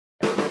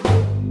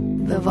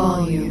the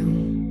volume.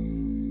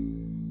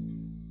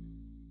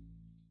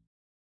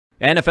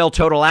 NFL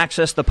Total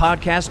Access, the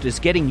podcast, is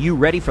getting you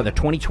ready for the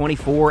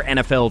 2024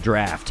 NFL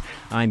Draft.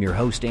 I'm your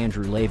host,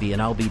 Andrew Levy,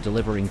 and I'll be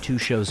delivering 2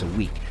 shows a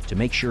week to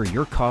make sure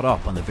you're caught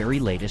up on the very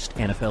latest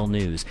NFL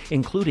news,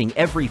 including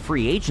every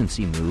free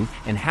agency move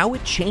and how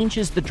it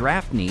changes the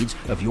draft needs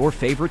of your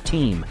favorite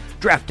team.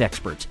 Draft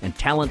experts and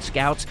talent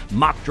scouts,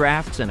 mock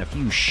drafts, and a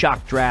few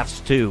shock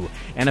drafts, too.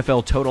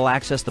 NFL Total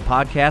Access, the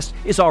podcast,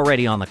 is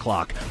already on the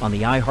clock on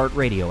the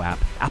iHeartRadio app,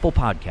 Apple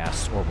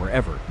Podcasts, or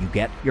wherever you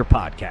get your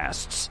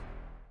podcasts.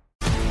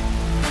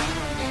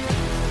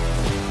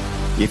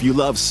 If you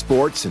love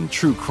sports and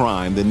true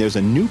crime, then there's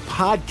a new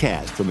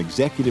podcast from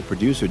executive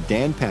producer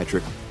Dan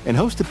Patrick and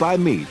hosted by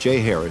me, Jay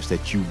Harris,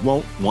 that you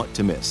won't want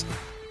to miss.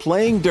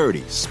 Playing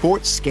Dirty: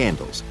 Sports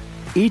Scandals.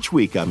 Each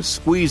week, I'm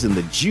squeezing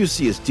the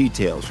juiciest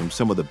details from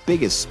some of the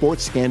biggest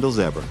sports scandals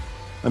ever.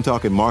 I'm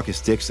talking Marcus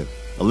Dixon,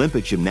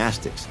 Olympic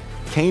gymnastics,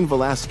 Cain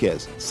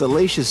Velasquez,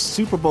 salacious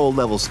Super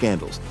Bowl-level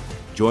scandals.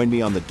 Join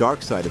me on the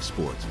dark side of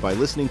sports by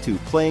listening to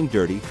Playing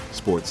Dirty: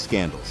 Sports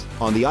Scandals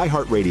on the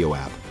iHeartRadio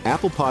app,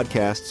 Apple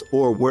Podcasts,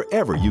 or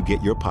wherever you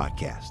get your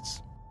podcasts.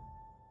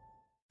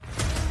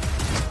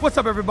 What's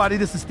up, everybody?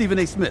 This is Stephen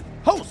A. Smith,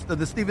 host of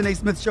the Stephen A.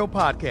 Smith Show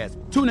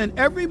podcast. Tune in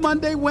every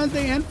Monday,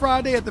 Wednesday, and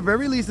Friday at the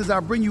very least as I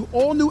bring you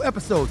all new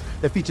episodes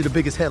that feature the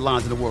biggest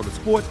headlines in the world of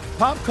sports,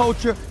 pop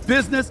culture,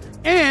 business,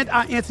 and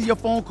I answer your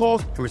phone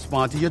calls and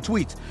respond to your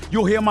tweets.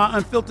 You'll hear my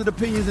unfiltered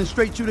opinions and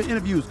straight-shooter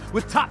interviews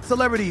with top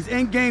celebrities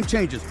and game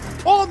changers.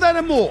 All that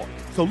and more.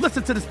 So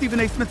listen to the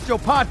Stephen A. Smith Show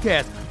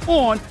podcast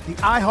on the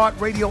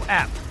iHeartRadio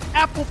app,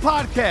 Apple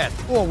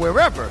Podcasts, or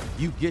wherever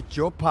you get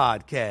your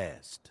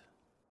podcast.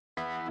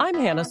 I'm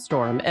Hannah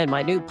Storm, and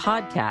my new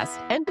podcast,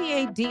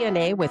 NBA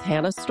DNA with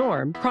Hannah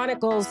Storm,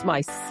 chronicles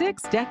my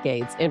 6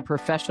 decades in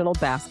professional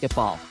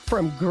basketball.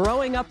 From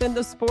growing up in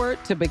the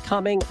sport to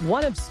becoming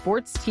one of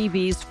sports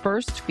TV's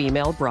first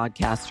female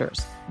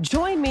broadcasters.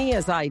 Join me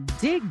as I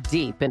dig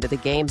deep into the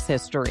game's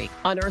history,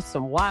 unearth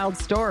some wild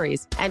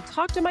stories, and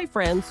talk to my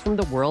friends from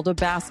the world of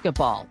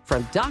basketball,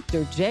 from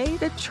Dr. J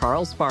to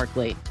Charles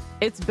Barkley.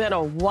 It's been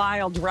a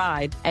wild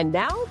ride, and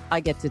now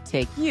I get to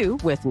take you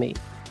with me.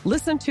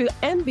 Listen to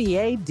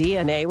NBA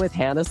DNA with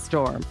Hannah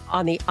Storm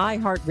on the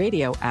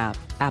iHeartRadio app,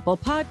 Apple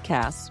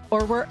Podcasts,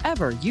 or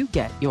wherever you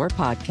get your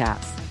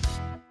podcasts.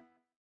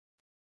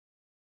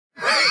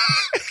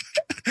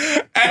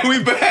 And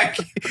we back.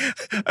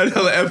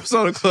 Another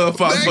episode of Club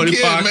 520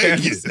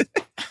 Podcast.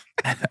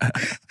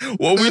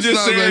 What we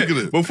just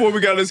said before we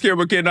got this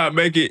camera cannot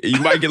make it.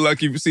 You might get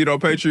lucky if you see it on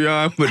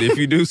Patreon, but if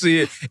you do see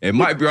it, it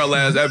might be our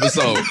last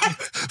episode.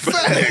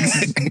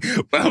 Facts.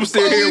 But I'm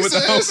still here with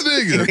the host.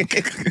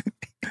 Nigga.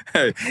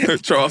 Hey,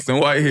 Charleston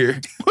White here.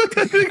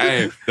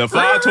 Hey, the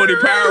 520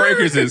 Power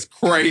Rankers is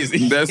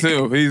crazy. That's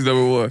him. He's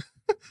number 1.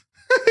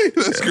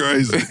 That's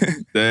crazy.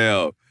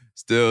 Damn.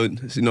 Still,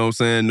 you know what I'm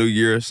saying? New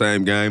year,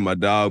 same game. My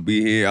dog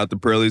be here out the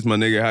Pearlies, my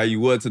nigga. How you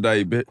what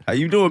today, bitch? How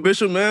you doing,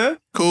 Bishop, man?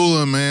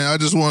 Coolin', man. I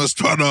just want to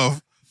start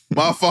off.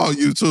 My fault,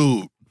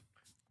 YouTube.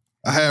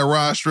 I had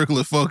Rod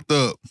Strickland fucked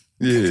up.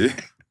 Yeah.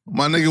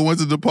 My nigga went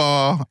to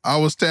DePaul. I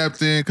was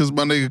tapped in because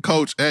my nigga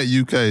coached at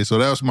UK, so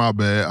that was my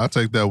bad. I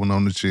take that one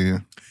on the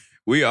chin.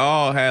 We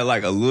all had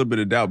like a little bit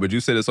of doubt, but you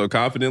said it so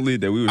confidently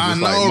that we were just I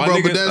know, like, my bro,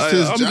 nigga, but that's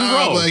his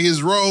job, like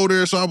his role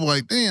there. So I'm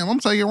like, damn, I'm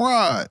taking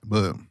Rod.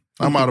 But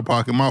I'm out of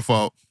pocket, my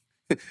fault.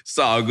 It's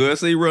all good.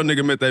 See, real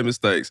nigga make their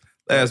mistakes.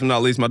 Last but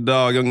not least, my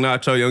dog, Young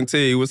Nacho, Young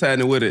Teague. What's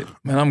happening with it?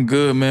 Man, I'm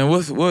good, man.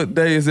 What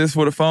day is this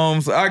for the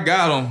foams? I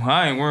got them.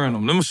 I ain't wearing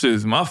them. Them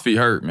shits, my feet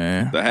hurt,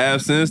 man. The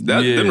half cents?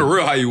 Them the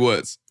real how you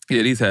was.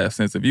 Yeah, these half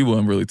cents. If you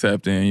wasn't really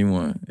tapped in, you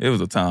wasn't. It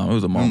was a time. It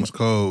was a moment. It was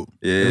cold.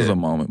 Yeah. It was a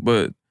moment.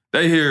 But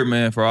they hear it,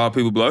 man. For all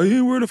people be like, you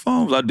didn't wear the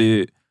foams. I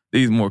did.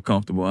 These more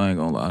comfortable. I ain't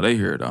gonna lie. They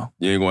hear it, though.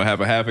 You ain't gonna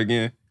have a half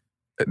again?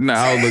 Nah,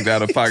 I'll look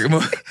out of pocket.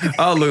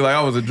 I'll look like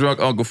I was a drunk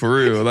uncle for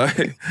real.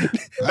 Like,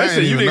 I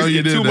said you niggas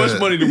get too much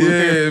money to work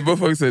here. Yeah,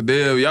 motherfuckers said,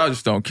 damn, y'all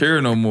just don't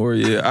care no more.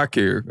 Yeah, I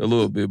care a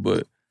little bit,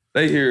 but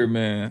they hear it,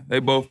 man. They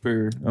both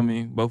hear. I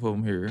mean, both of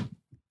them hear it.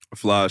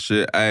 Fly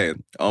shit. Hey,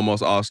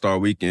 almost All-Star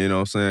weekend, you know what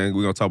I'm saying?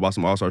 We're gonna talk about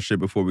some All-Star shit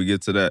before we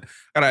get to that.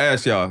 Gotta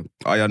ask y'all,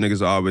 all y'all niggas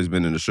have always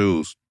been in the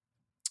shoes.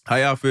 How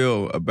y'all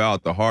feel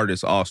about the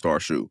hardest All-Star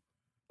shoe?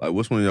 Like,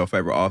 what's one of your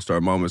favorite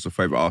All-Star moments or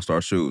favorite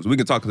All-Star shoes? We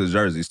can talk to the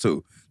jerseys,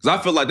 too. Because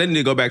I feel like they need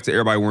to go back to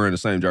everybody wearing the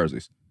same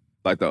jerseys.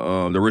 Like the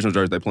original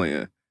jersey they play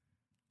in.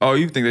 Oh,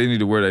 you think they need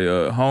to wear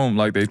their home,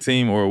 like their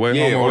team or away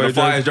home? Yeah, or the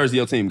flyest jersey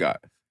your team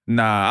got.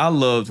 Nah, I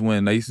loved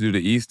when they used to do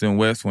the East and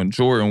West when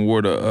Jordan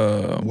wore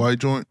the white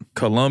joint?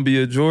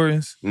 Columbia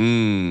Jordans.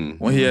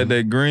 When he had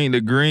the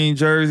green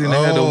jersey and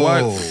they had the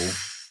white.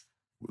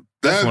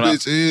 That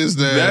bitch is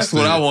nasty. That's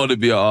what I wanted to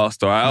be an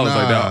All-Star. I was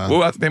like that.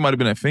 Well, I think they might have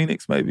been at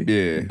Phoenix, maybe.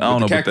 Yeah. I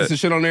don't know. Cactus and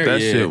shit on there? That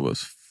yeah. shit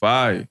was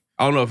fire.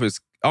 I don't know if it's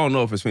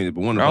Phoenix,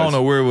 but one of I don't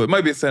know where it was.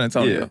 Maybe it's San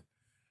Antonio. Yeah.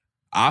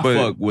 I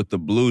fuck with the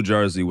blue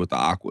jersey with the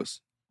aquas.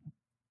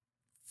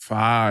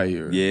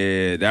 Fire.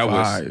 Yeah, that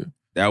was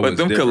But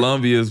them different.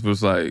 Columbias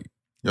was like,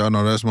 Y'all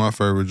know that's my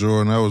favorite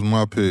Jordan. That was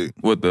my pick.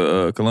 With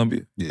the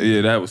Columbia?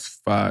 Yeah, that was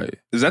fire.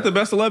 Is that the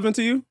best 11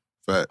 to you?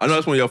 Facts. I know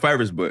that's one of your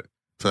favorites, but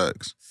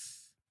Facts.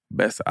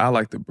 Best. I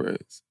like the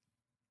Breds.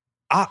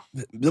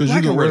 Because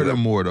you can wear them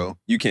more, though.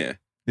 You can.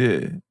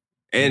 Yeah.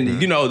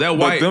 And, you know, that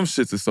white... But them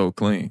shits is so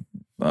clean.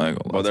 I ain't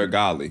gonna lie. Well, they're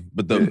godly.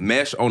 But the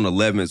mesh on the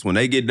 11s, when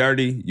they get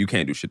dirty, you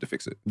can't do shit to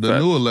fix it. The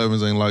new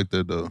 11s ain't like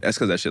that, though. That's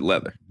because that shit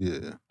leather.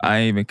 Yeah. I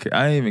ain't even care.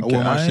 I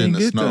wore my shit in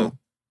the snow. Them.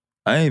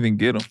 I ain't even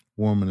get them.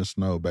 Warm in the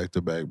snow, back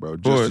to back, bro.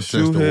 For Just to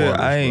test the waters,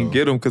 I ain't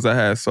get them because I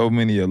had so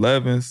many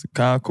 11s,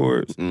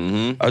 Concords.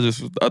 Mm-hmm.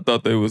 I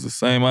thought they was the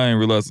same. I didn't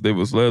realize that they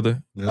was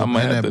leather. Yeah, I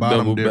might have to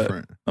double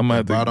different. back. I might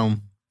have to.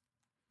 Bottom,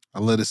 I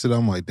let it sit.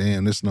 I'm like,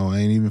 damn, this snow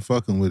ain't even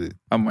fucking with it.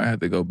 I might have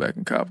to go back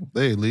and cop them.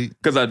 They elite.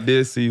 Because I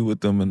did see you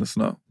with them in the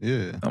snow.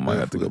 Yeah. I might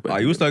have to go back.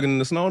 Are you stuck in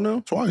the snow now?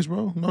 Twice,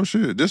 bro. No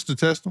shit. Just to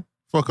test them.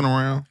 Fucking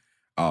around.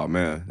 Oh,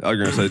 man. I was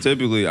going to say,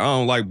 typically, I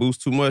don't like boots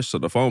too much, so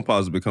the foam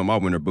pods become my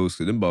winter boots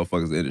because them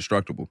motherfuckers are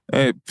indestructible.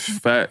 Hey,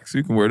 facts.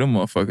 You can wear them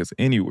motherfuckers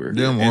anywhere.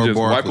 Them and or just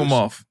wipe Barclays. them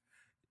off.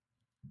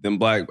 Them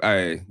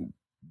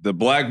the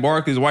black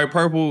bark is white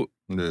purple.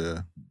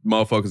 Yeah.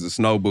 Motherfuckers are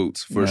snow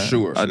boots for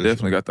sure. I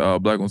definitely got the all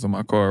black ones in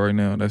my car right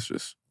now. That's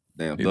just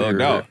damn neither thugged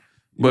here out.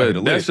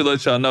 But that should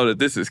let y'all know that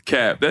this is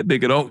cap. That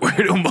nigga don't wear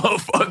them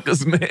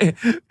motherfuckers, man.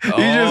 You just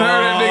heard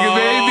that nigga,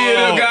 man. He be in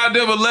them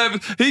goddamn 11.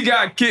 He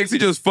got kicks. He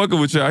just fucking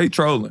with y'all. He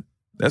trolling.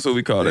 That's what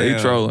we call it. He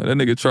trolling. That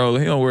nigga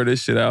trolling. He don't wear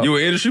this shit out. You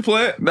an industry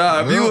player?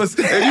 Nah, if you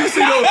see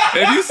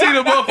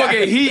the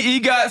motherfucking he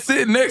got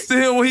sitting next to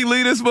him when he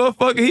leave this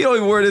motherfucker, he don't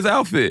even wear this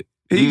outfit.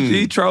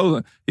 He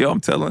trolling. Yo, I'm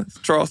telling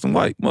Charleston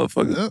White,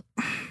 motherfucker.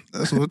 Yep.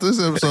 That's what this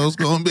episode's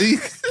gonna be.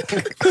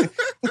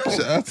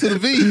 Shout out to the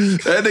V.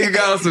 That nigga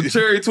got on some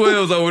cherry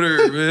 12s over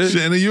there, man.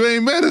 Shannon, you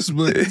ain't met us,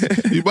 but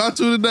you about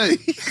to today.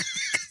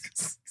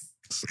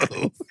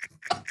 So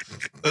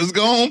let's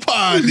go on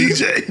pod,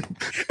 DJ.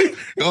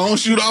 Go on,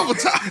 shoot off a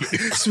topic.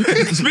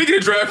 Speaking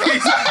of draft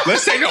picks,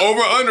 let's take the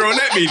over-under on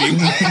that meeting.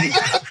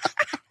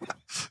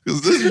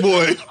 Because this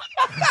boy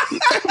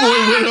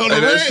went on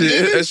a rant.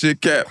 That shit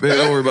cap, man.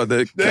 Don't worry about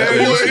that. That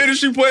boy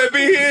industry player be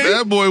here.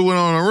 That boy went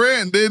on a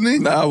rant, didn't he?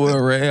 Nah, I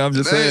wasn't rant. I'm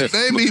just saying.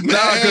 They be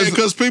mad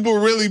because people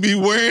really be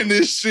wearing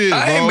this shit,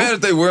 I ain't mad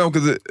if they wear them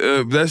because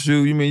that's you.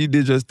 You mean you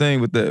did your thing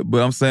with that.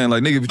 But I'm saying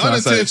like niggas be trying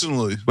to say.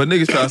 Unintentionally. But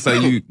niggas try to say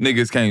you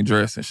niggas can't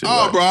dress and shit.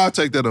 Oh, like. bro, I'll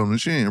take that on the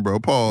chin, bro.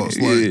 Pause.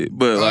 Yeah,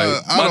 but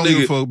like I my don't give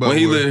a nigga, fuck about when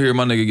he what. live here,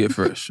 my nigga get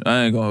fresh.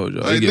 I ain't gonna hold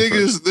y'all. Like He get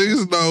fresh.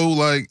 niggas know,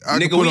 like I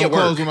Nigga, can put we on at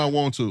clothes work. when I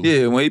want to.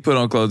 Yeah, when he put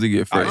on clothes, he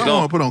get fresh. I don't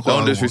wanna put on clothes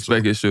Don't I want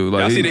disrespect to. his shoe.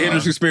 Like Y'all see the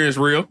industry experience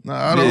real?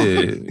 Nah, I don't.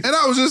 Yeah. And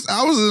I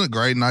was in a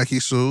great Nike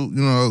suit,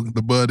 you know,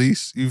 the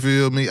buddies. You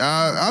feel me?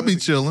 I be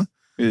chilling.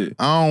 Yeah.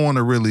 I don't want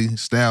to really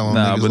style on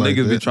Nah, niggas but like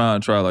niggas be that. trying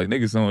to try like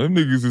niggas. Them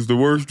niggas is the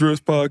worst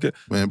dressed podcast.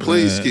 Man,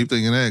 please Man. keep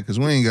thinking that because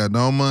we ain't got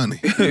no money.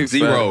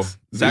 Zero.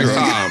 Zach Tom.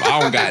 I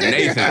don't got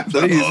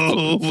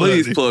Nathan.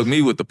 Please plug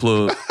me with the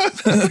plug.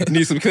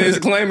 Need some claims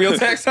to claim your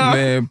tax time?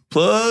 Man,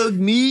 plug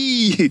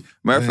me.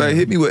 Matter of fact,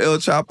 hit me with El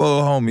Chapo,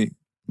 homie.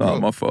 No,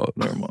 my fault.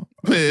 Never mind.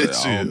 Man,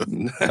 chill.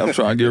 I'm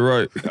trying to get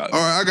right. All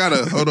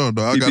right, hold on,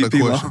 though. I got a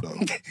PPP, question,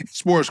 though.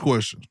 Sports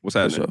question. What's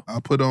happening? I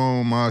put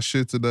on my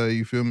shit today,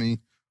 you feel me?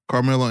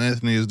 Carmelo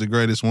Anthony is the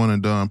greatest one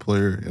and done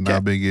player, and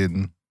I've been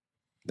getting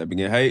That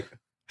begin hate?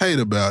 hate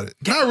about it.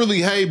 Not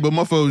really hate, but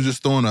motherfucker was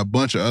just throwing a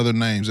bunch of other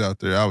names out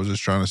there. I was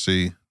just trying to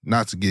see,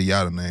 not to get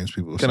y'all the names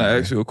people. Can I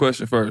ask you a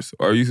question first?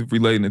 Are you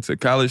relating it to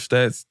college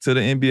stats to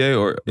the NBA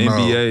or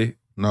NBA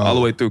all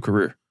the way through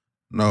career?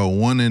 No,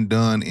 one and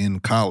done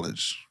in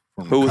college.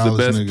 Who was the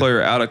best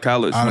player out of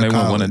college when they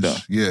went one and done?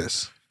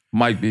 Yes.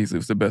 Mike Beasley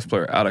was the best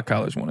player out of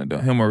college one and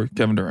done. Him or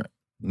Kevin Durant?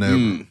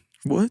 Never.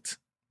 What?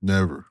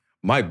 Never.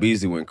 Mike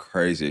Beasley went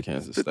crazy at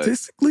Kansas State.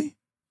 Statistically?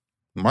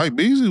 Mike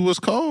Beasley was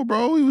cold,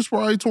 bro. He was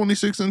probably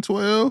 26 and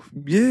 12.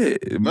 Yeah.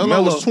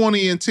 Melo was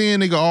 20 and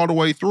 10, nigga, all the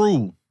way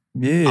through.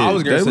 Yeah, I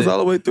was gonna say, was all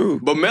the way through.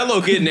 But Melo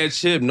getting that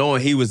chip,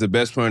 knowing he was the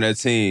best player on that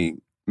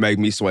team, make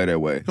me sway that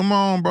way. Come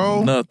on,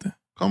 bro. Nothing.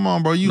 Come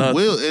on, bro. You Nothing.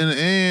 will.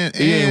 And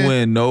He ain't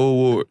win no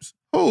awards.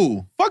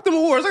 Who? Fuck them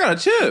awards. I got a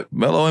chip.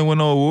 Melo ain't win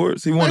no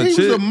awards. He won Man, a he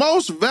chip. was the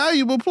most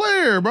valuable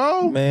player,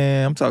 bro.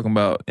 Man, I'm talking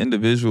about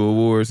individual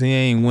awards. He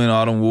ain't win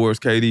all them awards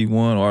KD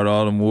won or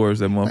all them awards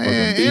that motherfucker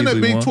Man, Beasley and the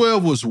Big won.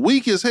 12 was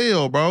weak as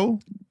hell, bro.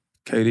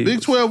 KD.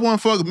 Big 12 won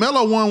fuck.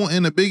 Melo won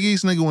in the Big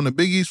East, nigga, when the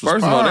Big East was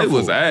First of all, they powerful.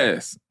 was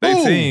ass. They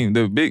Who? team,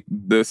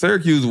 the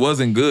Syracuse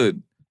wasn't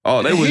good.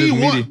 Oh, they was He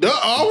just won. mediocre.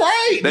 All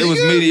right, They was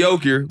nigga.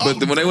 mediocre, but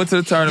when they went to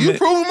the You tournament,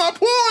 proving my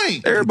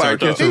point. everybody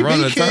catch He a run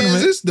in the beat tournament.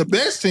 Kansas, the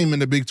best team in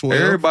the Big 12.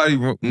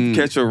 Everybody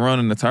catch a run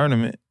in the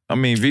tournament. I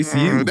mean,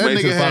 VCU That made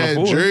to nigga the Final had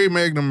Four. Jerry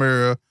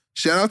McNamara.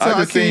 Shout out to I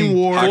just Hakeem seen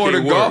Ward.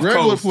 Florida Golf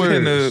regular Coast in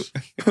players.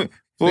 the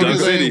Florida Niggas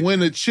City. ain't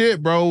win a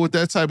chip, bro, with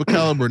that type of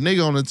caliber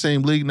nigga on the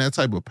team leading that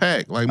type of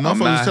pack. Like, motherfuckers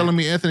not- telling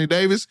me Anthony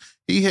Davis,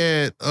 he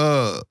had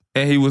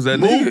And he was that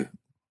nigga.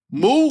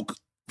 Mook,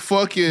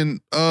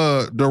 fucking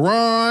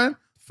Deron,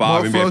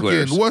 5 NBA motherfucking,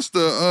 players. what's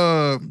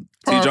the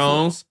T.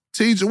 Jones.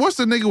 What's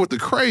the nigga with the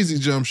crazy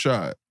jump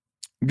shot?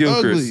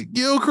 Gilchrist. Ugly.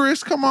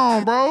 Gilchrist, come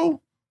on,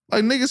 bro.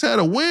 Like, niggas had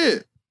a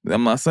whip.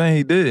 I'm not saying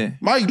he didn't.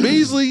 Mike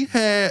Beasley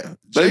had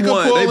Jacob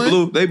won.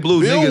 Pullen, They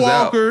blew Bill niggas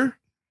out. Walker.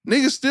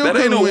 Niggas still That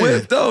ain't couldn't no win.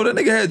 whip, though. That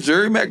nigga had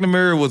Jerry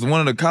McNamara was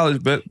one of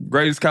the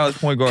greatest college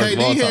point guards of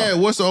all KD time. had,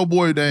 what's the old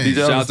boy name? DJ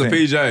Shout out to Augustine.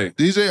 PJ.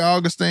 DJ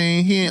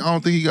Augustine. I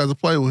don't think he got to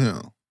play with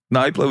him.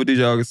 Nah, he played with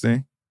DJ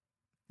Augustine.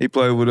 He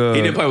played with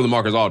He didn't play with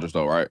Marcus Aldridge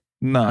though, right?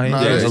 Nah, he Nah,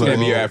 didn't. Yeah, that's he like-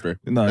 came a year after.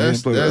 Nah, he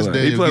didn't play that's with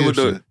LA. He Daniel played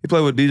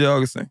Gibson. with DJ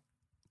Augustine.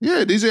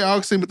 Yeah, DJ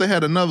Augustine, but they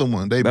had another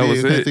one. They That big.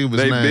 was I can't it. think of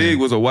his They name. big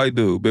was a white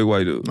dude, big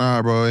white dude.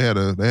 Nah, bro. They had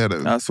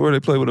a. I swear they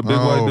played with a big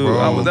No, white dude.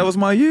 bro. That was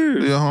my year.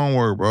 Do your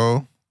homework,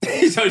 bro.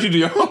 He told you to do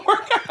your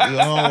homework. Do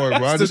your homework,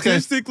 bro. I just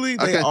can't. Statistically,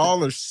 I they can't-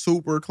 all are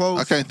super close.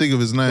 I can't think of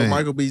his But name.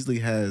 Michael Beasley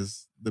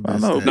has the I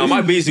best. know. stats. No,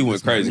 Mike Beasley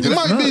went crazy.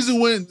 Mike nuts. Beasley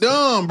went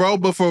dumb, bro.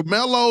 But for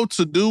Melo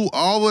to do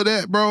all of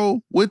that,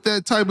 bro, with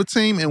that type of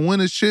team and win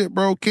his shit,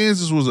 bro,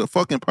 Kansas was a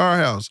fucking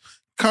powerhouse.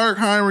 Kirk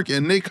Heinrich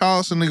and Nick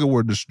Collison, nigga,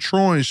 were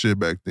destroying shit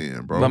back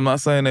then, bro. I'm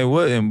not saying they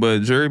wouldn't, but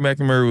Jerry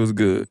McNamara was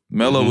good.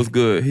 Melo was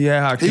good. He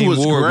had Hakeem was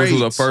Ward, which was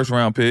great. a first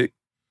round pick.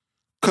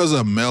 Because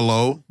of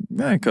Melo.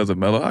 Man, because of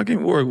Melo.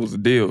 Hakeem Ward was a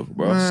deal,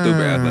 bro. Man.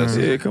 Stupid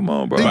athleticism. Yeah, come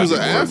on, bro. He was an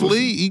Hakeem Ward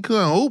athlete. He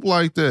couldn't hoop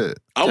like that.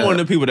 I'm one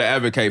of the people that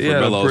advocate for Yeah,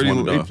 Melo's one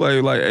of he them.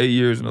 played like 8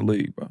 years in the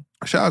league, bro.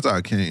 Shout out to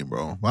Hakeem,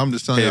 bro. I'm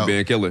just telling you,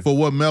 Headband killer. for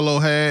what Melo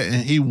had,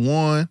 and he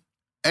won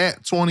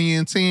at 20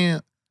 and 10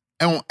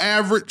 on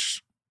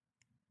average.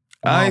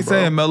 I ain't bro.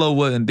 saying Melo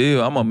wasn't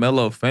deal. I'm a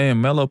Melo fan.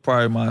 Melo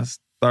probably my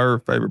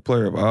third favorite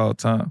player of all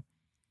time.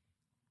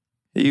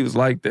 He was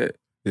like that.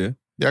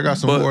 Y'all got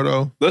some But- more,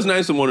 though? Let's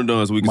name some one of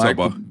those we can Mike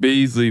talk about.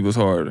 Beasley was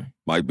harder.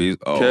 Mike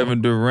Beasley. Oh.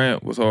 Kevin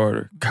Durant was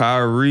harder.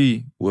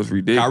 Kyrie was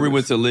ridiculous. Kyrie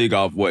went to the league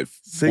off what?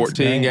 6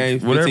 14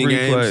 games, 15 whatever he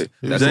games. played.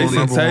 That's Jason all Jason he-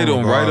 number one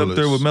Tatum right up there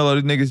regardless. with Melo.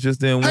 The niggas just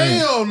didn't win.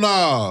 Hell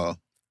no.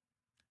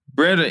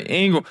 Brandon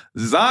Ingram.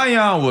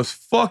 Zion was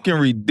fucking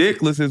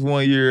ridiculous his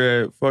 1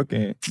 year at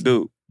fucking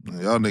Duke.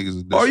 Y'all niggas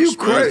is Are you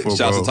disrespectful, crazy?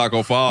 Shouts bro. to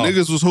Taco Fall.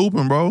 Niggas was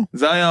hooping, bro.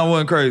 Zion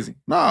wasn't crazy.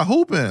 Nah,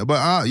 hooping.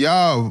 But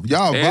y'all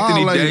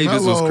Anthony violated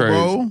Davis Melo, was crazy.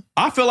 bro.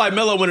 I feel like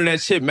Melo winning that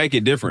chip make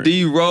it different.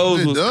 D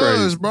Rose It was does,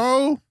 crazy.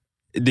 bro.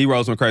 D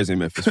Rose went crazy in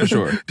Memphis for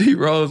sure. D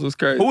Rose was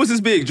crazy. Who was this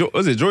big?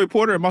 Was it Joey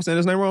Porter? Am I saying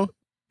his name wrong?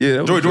 Yeah,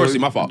 that was Joey Dorsey,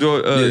 my fault.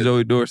 Yeah.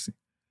 Joey Dorsey.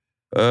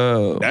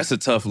 That's a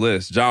tough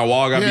list. John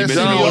Wall got Yeah, me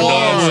John mentioned. John One of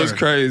Wall those. was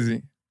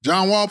crazy.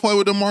 John Wall played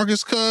with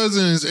DeMarcus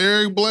Cousins,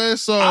 Eric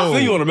Bledsoe. I feel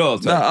you on the Melo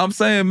tip. Nah, I'm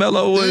saying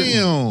Melo was.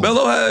 Damn.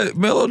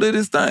 Melo did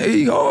his thing.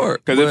 He hard.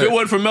 Because if But it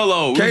wasn't for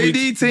Melo,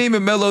 KD team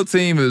and Melo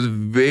team is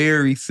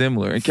very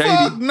similar. And Fuck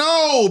KD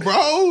no,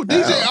 bro.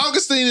 DJ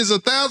Augustine is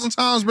 1,000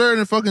 times better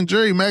than fucking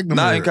Jerry McNamara.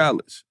 not in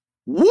college.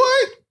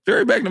 What?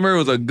 Jerry McNamara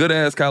was a good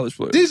ass college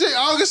player. DJ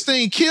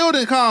Augustine killed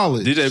in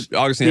college. DJ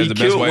Augustine has He the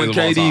best killed ways when of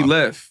all KD time.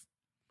 left.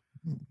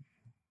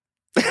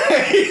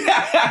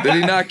 Did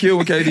he not kill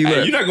when KD Hey,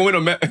 left? you're not going to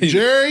win on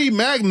Jerry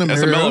That's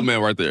a Melo McNamara.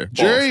 man right there.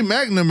 Jerry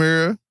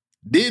McNamara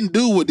didn't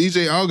do what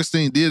DJ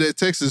Augustine did at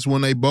Texas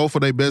when they both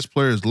of their best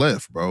players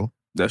left, bro.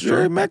 That's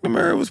Jerry true.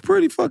 McNamara was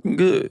pretty fucking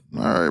good.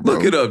 All right, bro.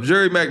 Look it up.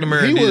 Jerry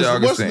McNamara He and DJ was,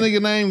 what's the Augustine.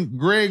 nigga name?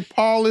 Greg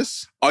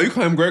Paulus? Oh, you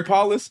claim Greg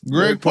Paulus?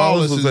 Greg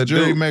Paulus Paulus was is that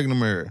Jerry dude.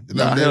 McNamara.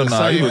 Nah, hell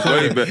no. He was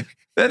way better.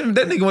 That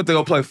nigga went to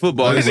go play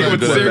football. That He nigga wasn't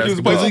went to good at Syracuse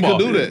to play basketball. Because he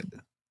could football. do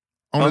that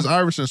on his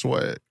Iverson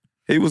swag.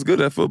 He was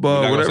good at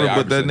football, You're not whatever, gonna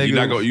say but that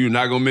Iverson. nigga. You're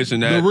not gonna mention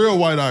The that. real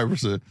White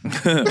Iverson.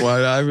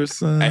 White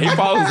Iverson. Hey, he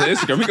follows us on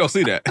Instagram. We gonna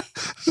see that.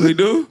 We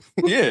do?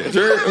 Yeah.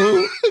 Jerry,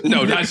 who?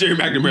 No, not Jerry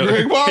McNamara.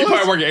 Greg He Paulus?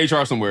 probably working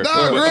HR somewhere.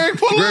 Nah, Greg,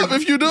 pull up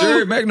if you do.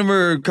 Jerry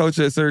McNamara coach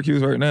at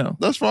Syracuse right now.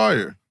 That's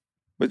fire.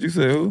 But you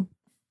said who?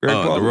 Greg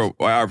The Paulus? real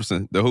White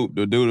Iverson, the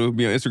dude who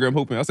be on Instagram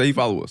hooping. I say he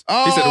follow us.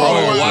 Oh, He said the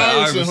White wrong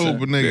Iverson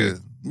hooper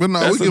nigga. But no,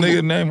 That's we a can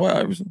nigga named White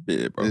Iverson.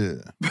 Yeah, bro. Yeah.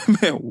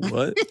 Man,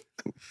 what?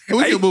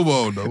 We can move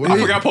on though. I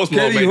forgot Post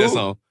Malone Katie made that who?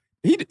 song.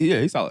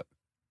 He's solid.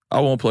 I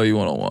won't play you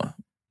one-on-one.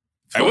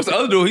 Hey, what's the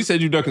other dude? He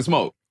said you ducking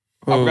smoke.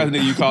 I Who? forgot the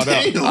nigga you called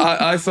out. Damn.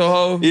 ISO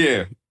Ho?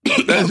 Yeah.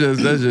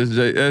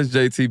 That's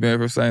JT man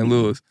from St.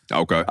 Louis.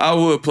 Okay. I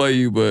would play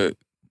you, but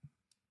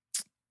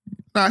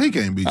Nah, he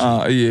can't beat you.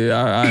 yeah,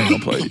 I ain't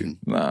gonna play you.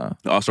 Nah.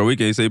 All-Star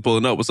Weekend, he said he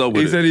pulling up. What's up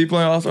with He it? said he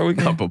playing All-Star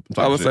Weekend? Talk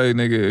I would shit. say,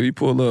 nigga, if you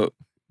pull up,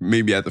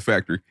 Meet me at the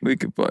factory. we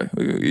could play.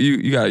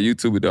 You got to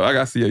YouTube it, though. I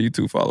got to see your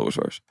YouTube followers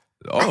first.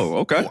 Oh,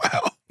 okay.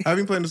 I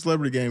haven't played the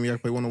celebrity game. You got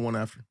to play one-on-one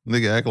after.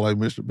 Nigga acting like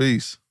Mr.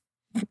 Beast.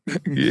 Yeah.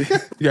 You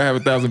got to have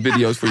 1,000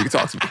 videos for you to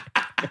talk to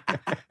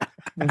me.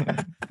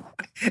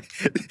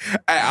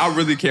 I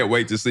really can't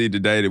wait to see the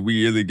day that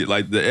we really get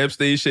like the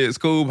Epstein shit is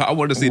cool. I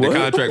want to see the What?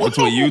 contract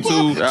between you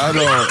two. I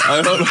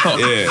don't know.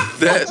 Yeah.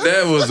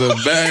 That was a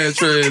bad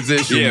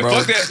transition, Yeah, bro.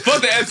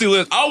 fuck the Epstein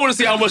list. I want to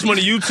see how much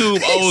money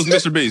YouTube owes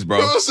Mr. Beast, bro.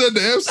 Bro said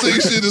the Epstein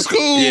shit is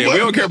cool. Yeah, but we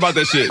don't care about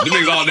that shit. The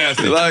niggas all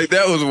nasty. Like,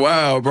 that was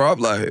wild, bro. I'm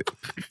like,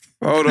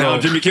 hold Now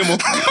on. Jimmy Kimmel.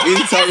 We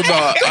talking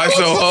about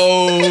ISO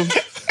Ho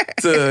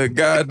to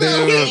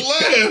goddamn.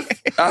 laugh.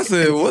 I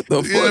said, what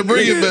the fuck? Yeah,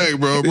 bring it nigga? back,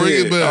 bro.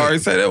 Bring it back. All right,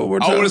 say that one more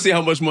time. I want to see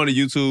how much money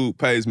YouTube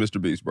pays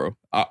Mr. Beast, bro.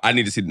 I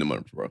need to see the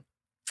numbers, bro.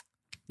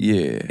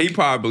 Yeah.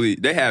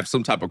 They have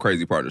some type of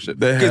crazy partnership.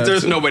 They Because have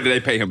there's to. no way that they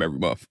pay him every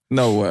month.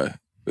 No way.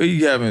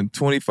 He having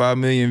 25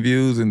 million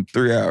views in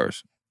 3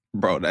 hours.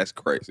 Bro, that's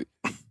crazy.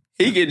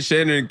 He getting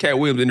Shannon and Cat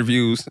Williams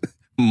interviews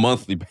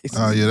monthly, basically.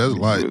 Oh, yeah, that's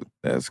light.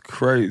 That's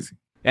crazy.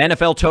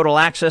 NFL Total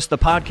Access, the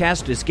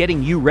podcast, is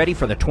getting you ready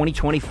for the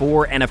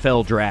 2024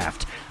 NFL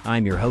Draft.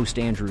 I'm your host,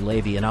 Andrew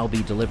Levy, and I'll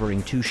be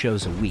delivering 2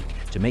 shows a week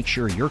to make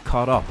sure you're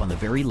caught up on the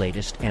very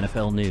latest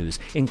NFL news,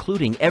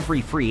 including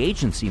every free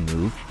agency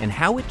move and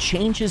how it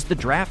changes the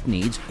draft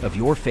needs of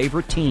your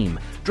favorite team.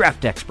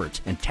 Draft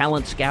experts and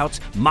talent scouts,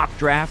 mock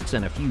drafts,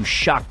 and a few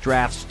shock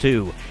drafts,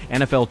 too.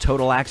 NFL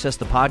Total Access,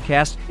 the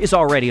podcast, is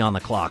already on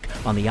the clock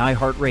on the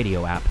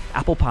iHeartRadio app,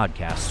 Apple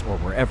Podcasts, or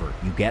wherever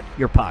you get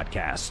your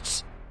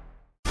podcasts.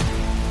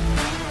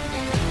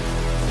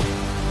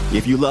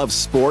 If you love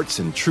sports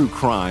and true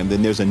crime,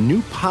 then there's a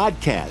new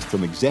podcast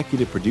from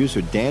executive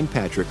producer Dan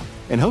Patrick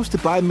and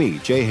hosted by me,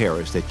 Jay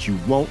Harris, that you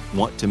won't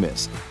want to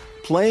miss.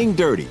 Playing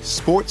Dirty: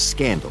 Sports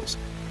Scandals.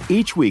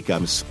 Each week,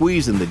 I'm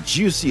squeezing the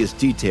juiciest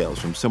details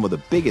from some of the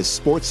biggest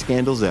sports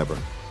scandals ever.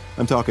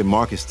 I'm talking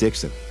Marcus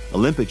Dixon,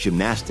 Olympic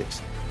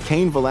gymnastics,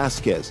 Cain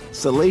Velasquez,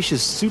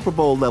 salacious Super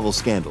Bowl-level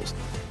scandals.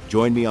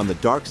 Join me on the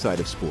dark side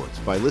of sports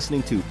by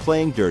listening to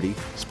Playing Dirty: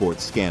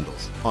 Sports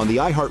Scandals on the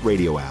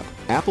iHeartRadio app,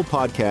 Apple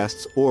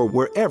Podcasts, or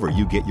wherever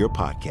you get your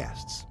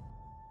podcasts.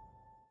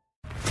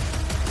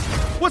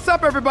 What's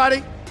up,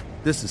 everybody?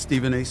 This is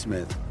Stephen A.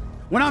 Smith.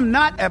 When I'm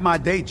not at my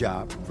day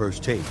job,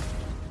 First Take,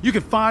 you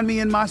can find me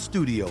in my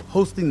studio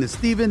hosting the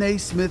Stephen A.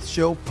 Smith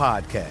Show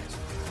podcast.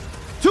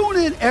 Tune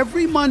in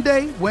every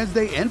Monday,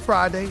 Wednesday, and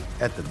Friday,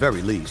 at the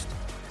very least,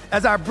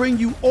 as I bring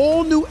you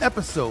all new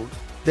episodes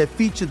that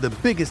feature the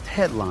biggest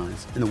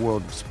headlines in the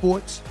world of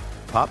sports,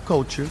 pop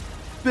culture,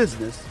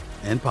 business,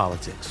 and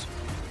politics.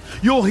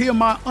 You'll hear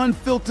my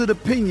unfiltered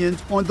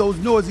opinions on those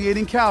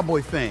nauseating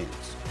Cowboy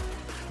fans,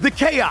 the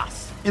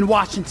chaos in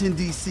Washington,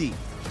 D.C.,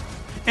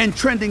 and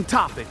trending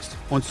topics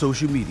on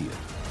social media,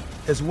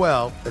 as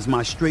well as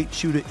my straight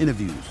shooter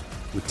interviews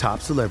with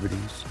top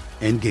celebrities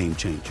and game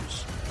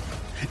changers.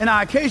 And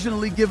I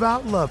occasionally give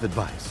out love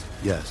advice.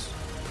 Yes,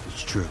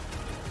 it's true.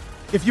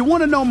 If you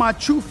want to know my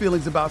true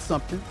feelings about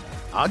something,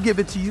 I'll give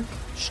it to you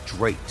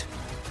straight.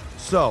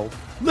 So,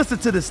 listen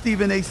to the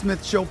Stephen A.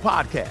 Smith Show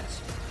podcast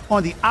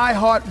on the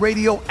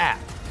iHeartRadio app,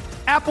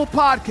 Apple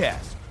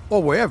Podcasts,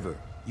 or wherever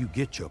you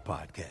get your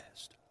podcast.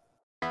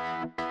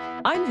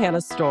 I'm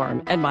Hannah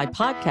Storm, and my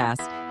podcast,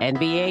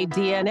 NBA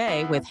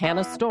DNA with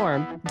Hannah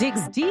Storm,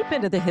 digs deep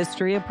into the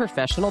history of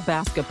professional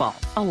basketball,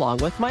 along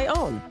with my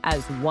own,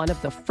 as one of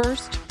the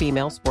first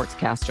female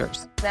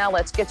sportscasters. Now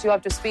let's get you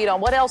up to speed on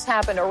what else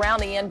happened around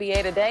the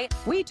NBA today.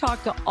 We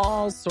talk to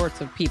all sorts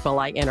of people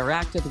I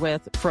interacted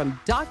with, from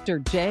Dr.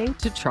 J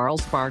to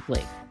Charles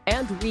Barkley,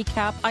 and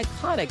recap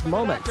iconic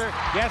moments.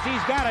 Yes,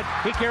 he's got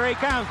it. Here he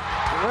comes.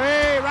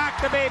 Way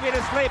rock the baby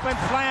to sleep and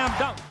slam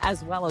dunk.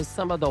 As well as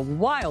some of the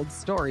wild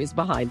stories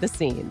behind the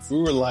scenes. We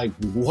were like,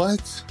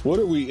 what? What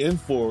are we in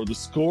for? The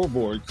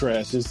scoreboard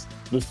crashes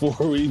before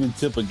we even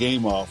tip a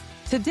game off.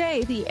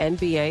 Today, the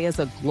NBA is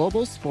a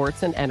global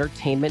sports and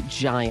entertainment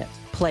giant.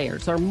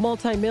 Players are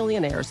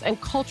multimillionaires and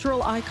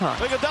cultural icons.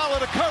 Iguodala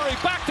to Curry,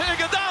 back to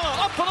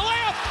Iguodala, up for the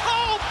layup.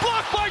 Oh,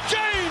 blocked by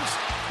James.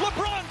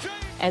 LeBron James.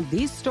 And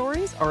these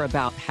stories are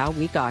about how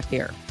we got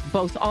here,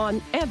 both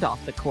on and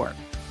off the court.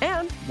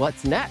 And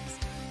what's next?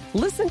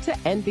 Listen to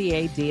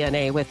NBA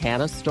DNA with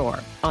Hannah Storm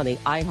on the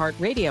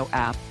iHeartRadio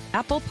app,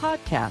 Apple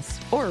Podcasts,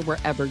 or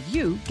wherever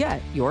you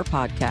get your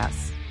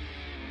podcasts.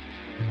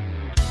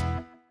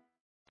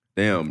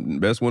 Damn,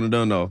 best one and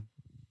done though.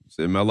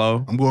 Said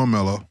Melo. I'm going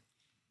Melo.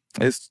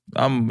 It's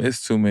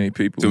too many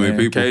people. Too many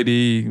people.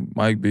 KD,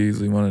 Mike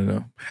Beasley, one of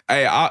them.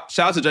 Hey, shout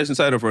out to Jason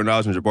Tatum for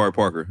acknowledging Jabari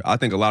Parker. I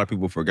think a lot of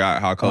people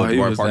forgot how cold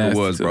Jabari Parker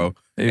was, bro.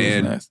 He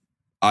was nasty.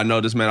 I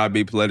know this may not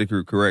be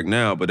politically correct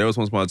now, but there was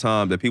once upon a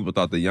time that people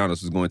thought that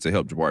Giannis was going to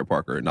help Jabari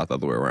Parker, not the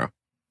other way around.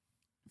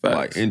 Facts.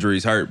 Like,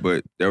 injuries hurt,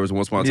 but there was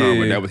once upon a time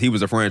when he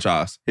was a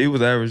franchise. He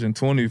was averaging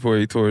 20 before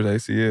he tore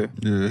his ACL.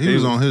 Yeah, he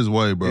was on his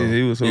way, bro. Yeah,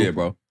 he was. Yeah,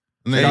 bro.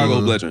 Chicago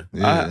legend.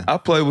 Yeah. I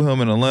played with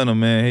him in Atlanta,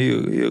 man.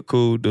 He a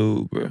cool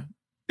dude, bro.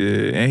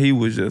 Yeah, and he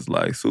was just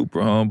like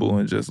super humble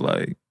and just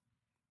like,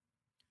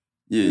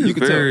 yeah, you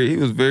could tell. He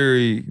was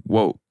very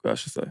woke, I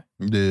should say.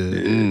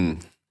 Yeah.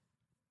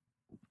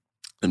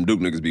 Them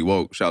Duke niggas be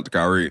woke. Shout out to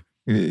Kyrie.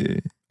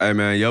 Yeah. Hey,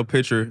 man, your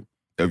picture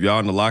of y'all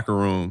in the locker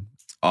room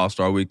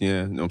All-Star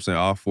Weekend, you know what I'm saying?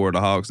 All 4 of the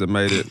Hawks that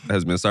made it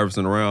has been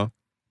surfacing around.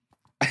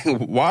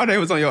 While they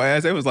was on your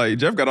ass, they was like,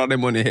 Jeff got all that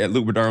money and had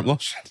Lubriderm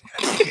lotion.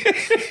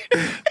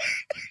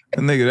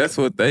 Nigga, that's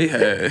what they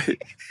had.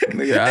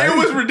 Nigga, it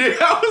was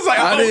ridiculous. I was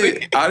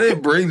like, I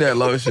didn't bring that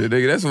lotion,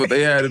 nigga. That's what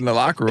they had in the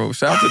locker room.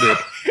 Shout out to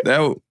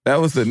them. That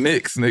was the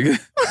Knicks, nigga.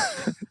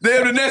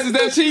 Damn, the Nets is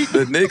that cheap?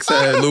 The Knicks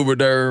had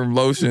Lubriderm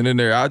lotion in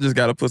there. I just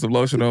got to put some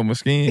lotion on my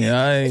skin.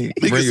 I ain't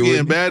bring Niggas it with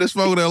getting me. bad as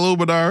fuck with that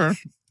Lubriderm.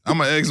 I'm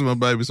an eczema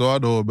baby, so I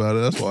know about it.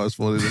 That's why it's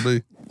funny to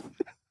me.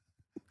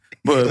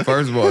 But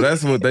first of all,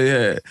 that's what they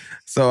had.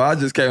 So I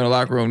just came in the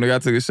locker room. Nigga, I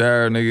took a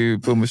shower.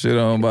 Nigga, put my shit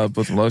on. About to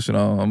put some lotion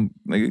on.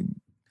 Nigga,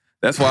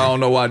 that's why I don't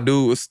know why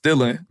dude was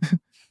stealing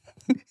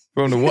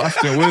from the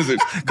Washington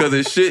Wizards because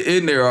there's shit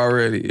in there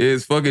already.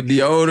 It's fucking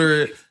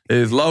deodorant,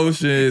 it's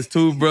lotion, it's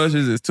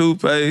toothbrushes, it's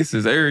toothpaste,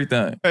 it's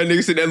everything. That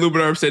nigga said that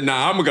lubricant said,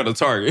 nah, I'm gonna go to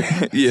Target.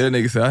 Yeah, that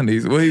nigga said, I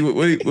need some.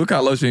 What kind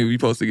of lotion you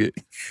supposed to get?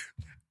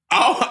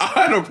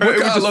 I don't know. What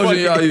kind of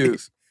lotion y'all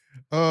use?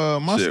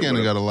 My skin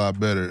got a lot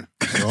better.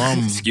 So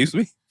Excuse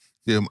me?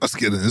 Yeah, my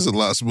skin is a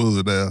lot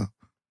smoother now.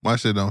 My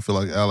shit don't feel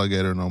like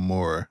alligator no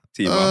more.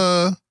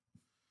 T-Bone.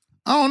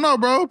 I don't know,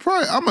 bro.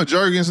 Probably I'm a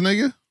Jergens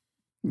nigga.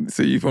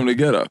 See, you from the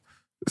ghetto.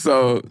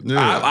 So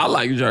I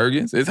like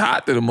Jergens. It's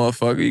hot to the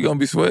motherfucker. You gonna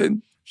be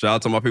sweating. Shout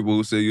out to my people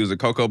who still use the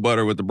cocoa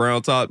butter with the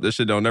brown top. This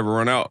shit don't never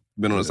run out.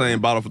 Been on the same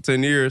bottle for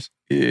 10 years.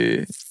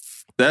 Yeah.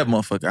 That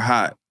motherfucker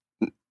hot.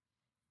 I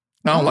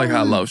don't like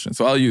hot lotion,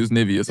 so I'll use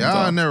Nivea sometimes.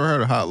 Yeah, I never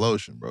heard of hot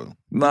lotion, bro.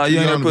 Nah, you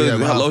ain't never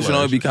put hot lotion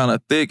on. It be kind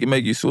of thick. It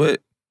make you sweat.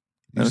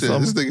 This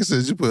nigga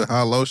says you put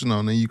hot lotion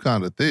on and you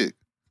kind of thick.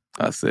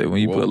 I said when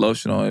you put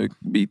lotion on, it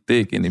be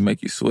thick and it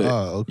make you sweat.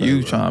 Oh, okay, you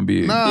bro. trying to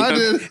be? Nah, I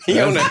did.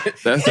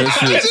 That's that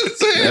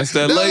shit. That's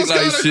that late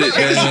night shit,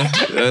 man.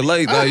 That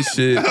late night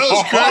shit. That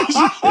was crazy.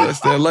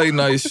 That's that late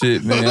night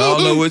shit, man. I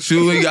don't know what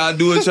you gotta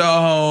do at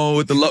y'all home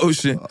with the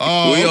lotion.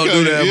 Oh, we don't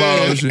do that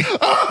about lotion.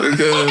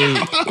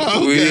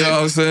 Because we, you know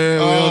what I'm saying?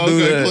 We don't do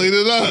that. Clean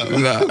it up.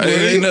 Nah,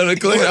 it ain't nothing to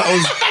clean.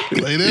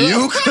 Clean it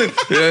up.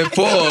 Yeah,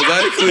 pause.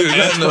 I ain't cleaning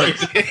nothing.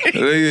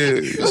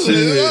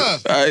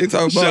 Shit. I ain't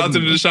talking about. Shout out to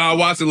the Deshaun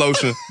Watson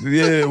lotion.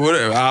 Yeah,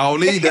 whatever. I don't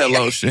need that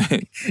lotion.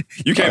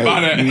 You can't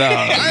buy that. Nah.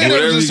 I ain't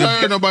never just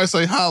heard nobody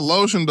say hot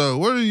lotion though.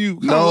 What are you?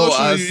 No,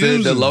 I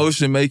said the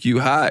lotion make you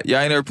hot. Y'all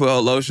ain't never put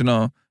hot lotion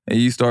on and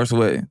you start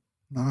sweating.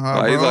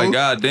 Nah, He's bro. like,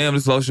 God damn,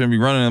 this lotion be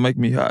running and make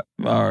me hot.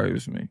 All right,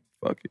 it's me.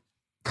 Fuck it.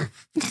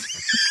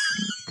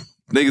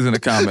 Niggas in the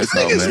comments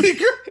though, man.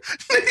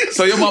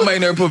 So your mama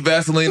ain't never put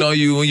Vaseline on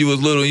you when you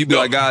was little and you be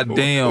like, God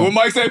damn. When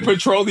Mike say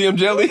petroleum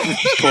jelly,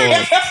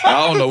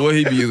 I don't know what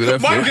he be using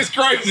that for. Mike is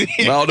crazy.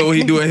 I don't know what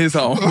he do at his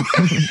home.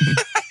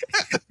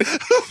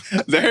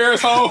 The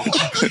Harris home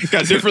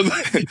got different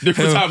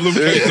type of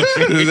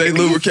lubrication. Their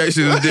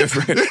lubrication is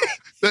different.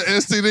 The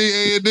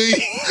STD A&D.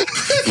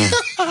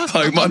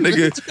 Like my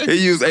nigga, he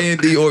used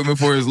A&D ointment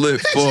for his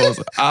lips.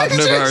 Pause. I've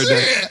never heard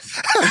that.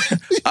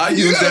 I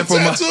used that for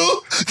my.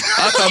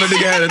 I thought a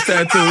nigga had a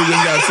tattoo. He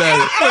just got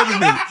tatted.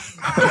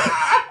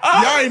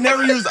 Y'all ain't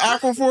never used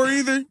Aquaphor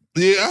either?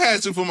 Yeah, I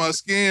had to for my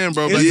skin,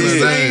 bro. It's back in the the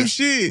day. same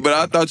shit. But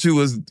I thought you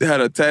had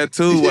a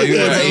tattoo while you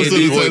had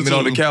A&D ointment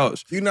on the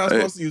couch. You're not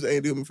supposed to use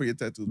A&D ointment for your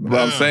tattoos. But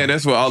I'm saying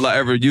that's what all I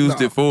ever used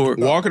it for.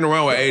 Walking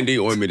around with A&D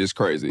ointment is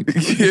crazy.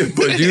 Yeah,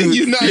 but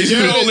you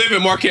don't live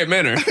in Marquette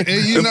Manor.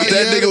 And you not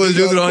that nigga was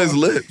using it on his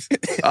lips.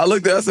 I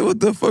looked at it, I said, what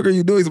the fuck are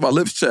you doing? He's my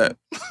lips chapped.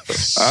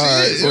 All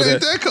right, it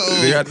ain't that cold.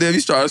 Yeah, damn, you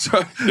started.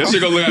 That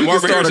shit gonna look like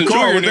Marvin Harrison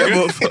Jr.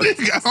 nigga.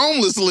 He got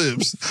homeless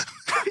lips.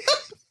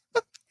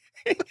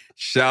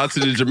 Shout out to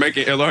the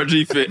Jamaican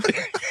LRG fit.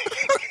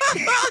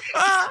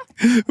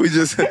 We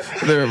just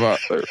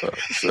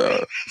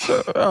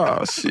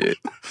oh shit.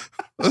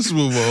 Let's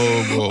move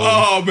on, bro.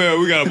 Oh man,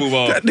 we gotta move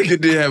on. That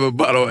nigga did have a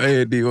bottle of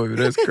A&D ointment.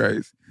 That's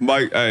crazy.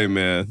 Mike, hey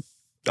man,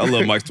 I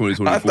love Mike's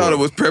 2024. I thought it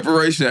was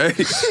preparation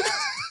H.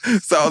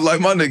 So I was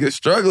like, my nigga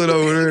struggling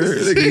over there.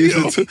 Nigga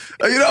used to,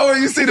 you know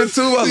when you see the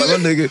two, I was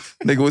like, my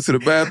nigga went to the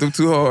bathroom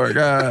too hard.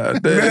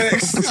 God damn.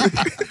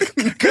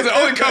 Because it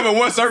only come in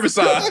one service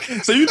side.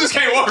 So you just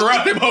can't walk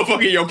around that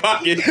motherfucker in your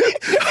pocket.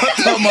 I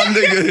thought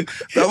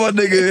my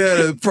nigga had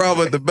a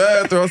problem at the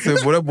bathroom. I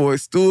said, boy, that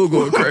boy's stool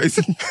going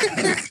crazy.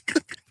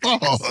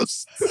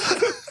 Cause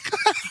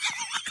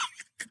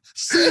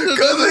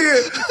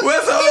nigga,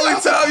 what's the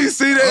only time you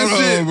see that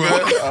shit,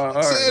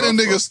 bro? Say that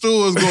nigga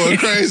stool is going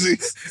crazy.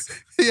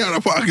 He out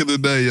of pocket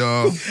today,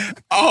 y'all.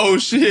 Oh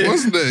shit.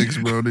 What's next,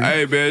 bro?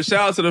 Hey man,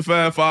 shout out to the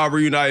Fab Five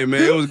reuniting,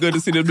 man. It was good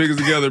to see them niggas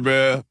together,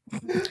 man.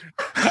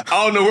 I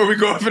don't know where we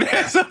going for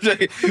that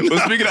subject. But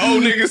speaking of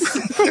old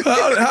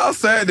niggas, how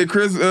sad did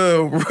Chris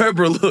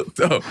Webber look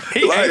though?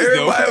 He like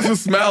everybody else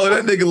was smiling.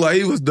 That nigga like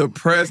he was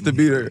depressed to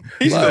be there.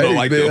 He still don't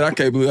like man, them. I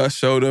can't believe I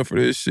showed up for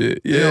this shit.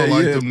 He don't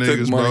like them took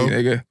niggas, money, bro.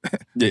 Nigga.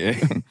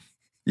 Yeah.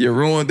 You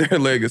ruined their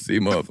legacy,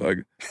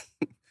 motherfucker.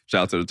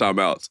 Shout out to the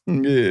timeouts.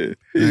 Yeah,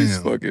 he's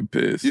Damn. fucking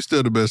pissed. You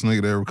still the best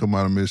nigga to ever come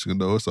out of Michigan,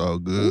 though. It's all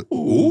good.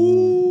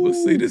 Ooh. But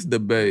see this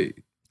debate.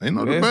 Ain't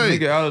no Best debate.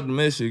 nigga out of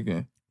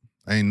Michigan.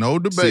 Ain't no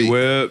debate.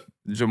 Webb.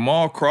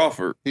 Jamal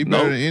Crawford. He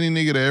better than any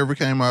nigga that ever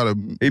came out of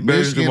He better than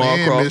Michigan Jamal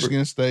and Crawford.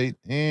 Michigan State.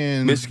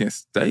 And Michigan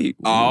State.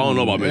 I don't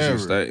know about Michigan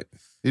Never. State.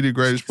 he the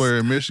greatest player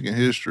in Michigan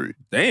history.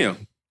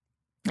 Damn.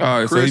 All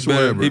right, Chris so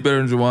Webber. he better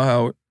than Jamal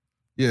Howard.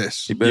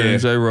 Yes. He better Yeah. than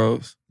J.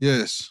 Rose.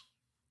 Yes.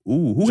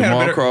 Ooh, who Jamal had a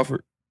better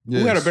Crawford.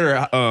 who had a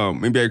better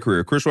NBA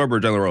career? Chris Webber or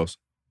Jalen Rose?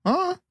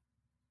 Huh?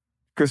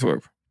 Chris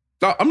Webber.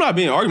 No, I'm not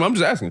being an argument. I'm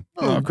just asking.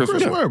 No, No, Chris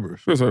Chris Webber. Webber.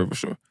 Chris Webber for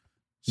sure.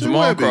 Shit,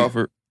 Jamal Webby.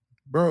 Crawford.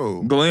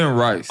 Bro. Glenn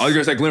Rice. I was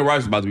gonna say Glenn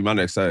Rice is about to be my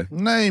next say.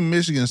 Name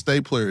Michigan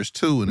State players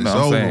too, and it's No,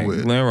 I'm over saying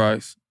with. Glenn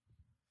Rice.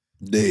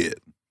 Dead.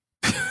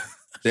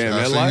 Damn, I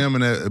man, seen like him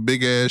in that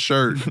big ass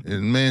shirt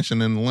in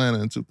mansion in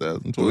Atlanta in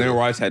 2012. Glenn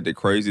Rice had the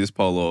craziest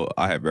polo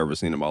I have ever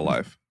seen in my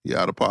life. He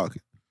out of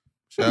pocket.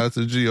 Shout out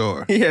to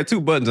GR. He had 2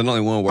 buttons and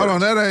only one word.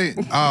 Hold on, that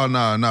ain't. Oh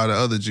no, the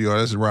other GR.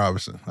 That's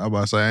Robinson. I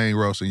about to say I ain't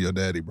roasting your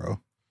daddy, bro.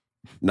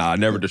 Nah,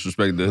 never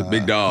disrespect the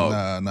big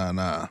dog.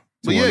 Nah.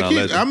 But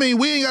yeah,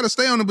 we ain't got to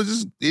stay on it, but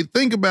just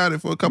think about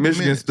it for a couple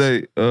Michigan minutes.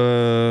 State.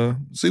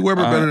 See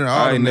Weber better than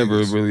all I them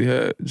never niggas. really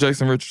had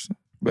Jason Richardson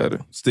better.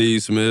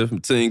 Steve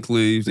Smith, Team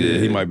Cleaves. Yeah,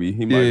 he might be.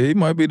 He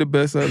might be the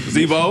best.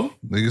 Zebo.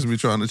 Niggas be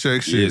trying to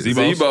check shit. Yeah,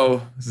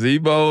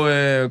 Zebo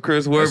and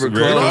Chris Webber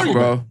close,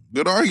 bro.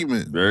 Good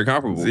argument. Very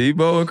comparable.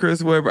 Zebo and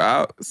Chris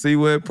Webber.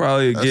 C-Web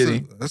probably get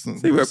him.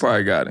 C-Web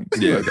probably got him.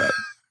 C-Web got him.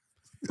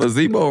 But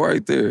Zebo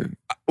right there.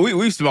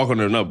 We've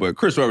spoken enough, but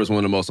Chris Webber's one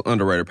of the most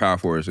underrated power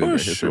forwards in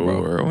history,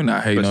 bro. We're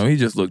not hating on him. He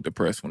just looked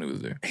depressed when he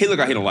was there. He looked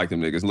like he don't like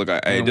them niggas. Look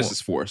like, hey, this is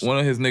forced. One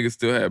of his niggas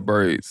still had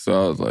braids,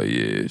 so I was like,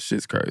 yeah,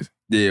 shit's crazy.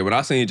 Yeah, when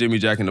I seen Jimmy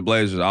Jack and the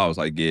Blazers, I was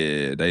like,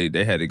 yeah,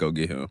 they had to go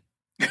get him.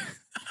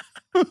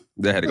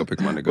 They had to go pick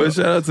my nigga But up.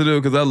 shout out to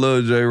them, because I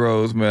love J.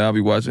 Rose, man. I'll be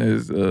watching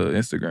his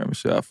Instagram and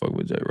shit. I fuck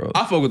with J. Rose.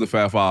 I fuck with the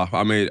Fat Five.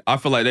 I mean, I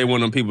feel like they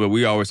one of them people that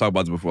we always talk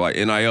about this before. Like,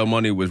 NIL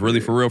money was really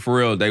for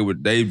real.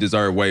 They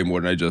deserve way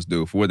more than they just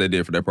do for what they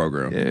did for their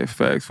program. Yeah,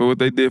 facts. For what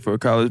they did for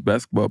college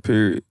basketball,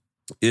 period.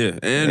 Yeah.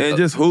 And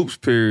just hoops,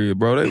 period,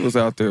 bro. They was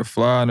out there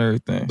flying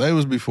everything. They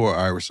was before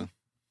Iverson.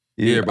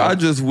 Yeah, bro. I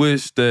just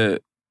wish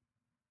that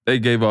they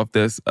gave off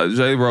that.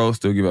 J. Rose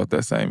still give off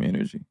that same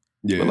energy.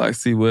 Yeah. But like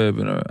C-Web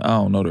and I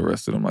don't know the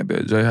rest of them like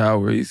that. Jay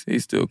Howard,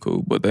 he's still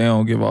cool, but they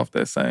don't give off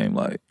that same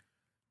like,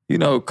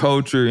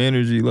 culture,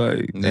 energy.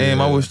 Like, damn,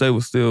 I wish they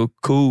was still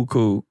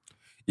cool.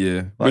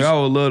 Yeah. Like, I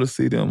would love to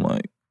see them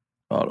like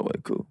all the way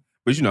cool.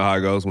 But you know how it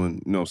goes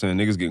when, you know what I'm saying,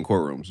 niggas get in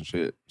courtrooms and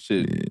shit.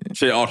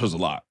 Shit alters a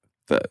lot.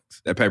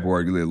 Facts. That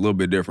paperwork is a little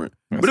bit different.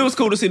 But it was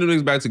cool to see them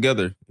niggas back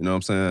together. You know what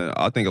I'm saying?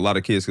 I think a lot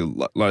of kids could,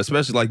 like,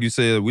 especially like you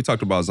said, we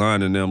talked about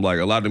Zion and them, like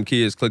a lot of them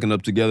kids clicking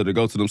up together to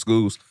go to them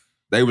schools.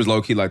 They was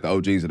low-key like the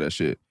OGs of that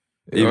shit.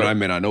 Even I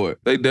may not know it.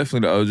 They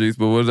definitely the OGs,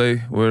 but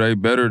were they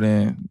better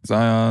than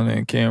Zion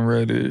and Cam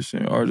Reddish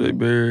and RJ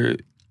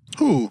Barrett?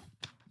 Who?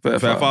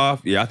 Fat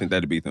Five? Yeah, I think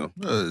that'd beat them.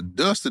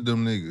 Dusted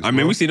them niggas. I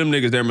mean, we see them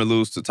niggas there and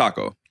lose to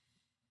Taco.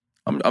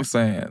 I'm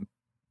saying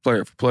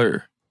player for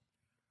player.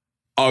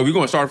 Oh, we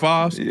going to start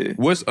fives? Yeah.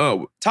 What's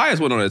Tyus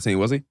wasn't on that team,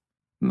 was he?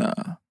 Nah.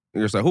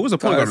 You're like, who was the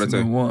point guard on that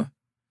team? One.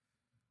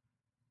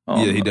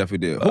 Yeah, he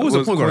definitely did. Who was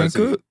the point guard on that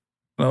team?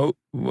 No,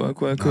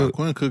 Quinn Cook.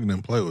 Quinn Cook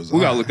didn't play with Zion.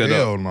 We gotta look that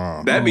Hell up.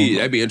 no. That'd be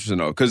interesting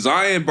though, because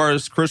Zion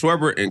versus Chris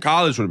Webber in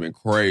college would have been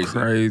crazy.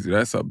 Crazy.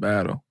 That's a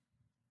battle.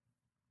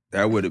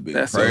 That would have been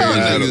That's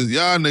crazy.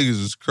 Y'all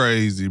niggas is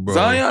crazy, bro.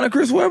 Zion and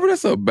Chris Webber,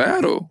 that's a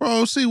battle.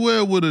 Bro,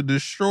 C-Web would have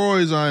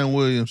destroyed Zion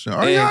Williamson.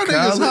 Are y'all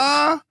niggas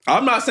high?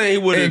 I'm not saying he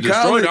would have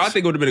destroyed it. I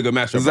think it would have been a good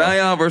matchup.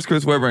 Zion versus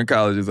Chris Webber in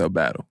college is a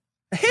battle.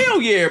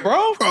 Hell yeah,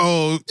 bro.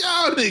 Bro,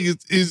 y'all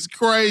niggas is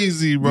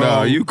crazy, bro.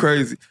 No, you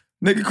crazy.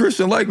 Nigga,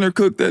 Christian Leichner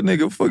cooked that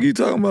nigga. Fuck you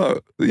talking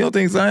about? You don't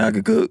think Zion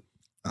can cook?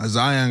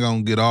 Zion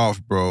gonna get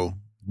off, bro.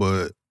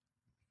 But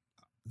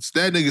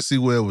that nigga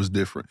C-Web was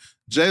different.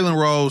 Jalen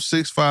Rose,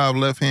 6'5",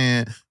 left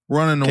hand,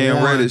 running the Cam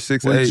one Reddish,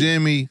 6'8". with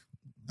Jimmy.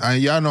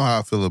 Y'all know how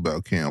I feel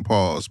about Cam.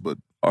 Pause, but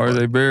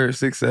RJ Barrett,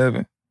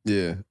 6'7".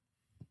 Yeah.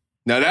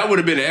 Now that would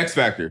have been an X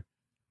factor.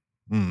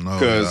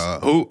 Because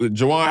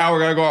Juwan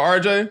Howard gotta go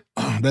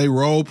RJ? They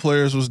role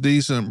players was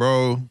decent,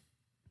 bro.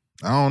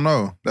 I don't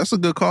know. That's a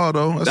good call,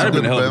 though. That's That'd a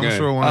good been a hell of a I'm game.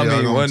 sure one of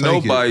y'all gonna wasn't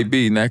take nobody it.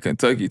 beating that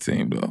Kentucky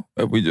team, though.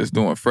 If we just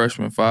doing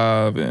freshman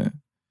 5 and...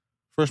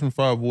 Freshman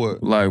 5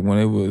 what? Like when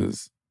it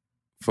was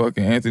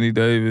fucking Anthony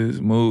Davis,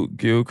 Mook,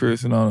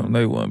 Gilchrist, and all them,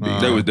 they wasn't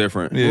beating. They was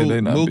different. Yeah,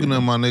 they not Mook beating. and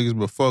them my niggas,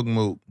 but fuck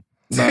Mook.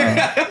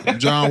 Nah,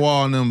 John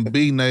Wall and them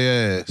beating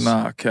their ass.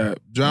 nah, Cap.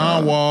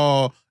 John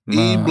Wall,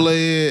 E.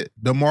 Bled,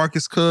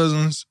 DeMarcus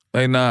Cousins,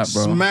 They not,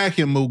 bro.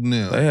 smacking Mook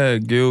now. They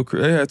had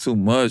Gilchrist. They had too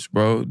much,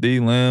 bro. D.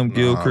 Lamb,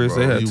 Gilchrist.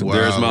 bro, they had you too wild.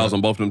 much. Darius Miles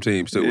on both of them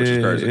teams, too, which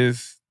is crazy.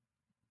 It's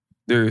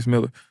Darius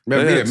Miller.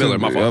 Yeah, They had Miller,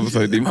 too- my fault. I was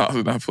like, D. Miles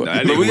is not playing. Nah,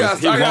 that But nigga we was- got,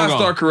 he I was got to long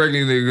start gone.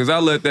 correcting niggas because I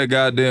let that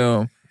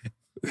goddamn,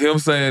 him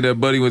saying that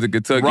Buddy went to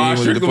Kentucky. Ron he went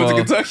to Strickland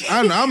went to DePaul. Kentucky.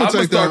 I'm I'm gonna going to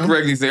take that start one.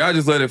 correcting these things. I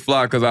just let it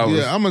fly because I was,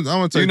 Yeah, I'm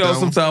gonna take you know, that one.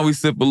 sometimes we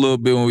sip a little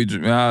bit when we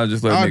drink. I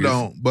just let I niggas.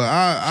 don't, but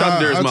Shout out to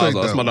Darius I'll Miles, take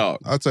though. That's that my one. dog.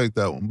 I'll take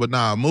that one. But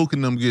nah, Mook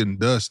and them getting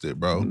dusted,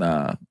 bro.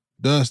 Nah.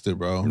 Dusted,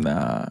 bro.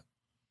 Nah.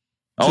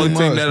 Too Only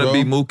team much, that'll bro.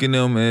 be mooking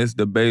them is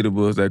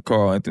debatable is that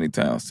Carl Anthony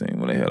Towns team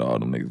when they had all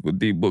them niggas with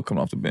D Book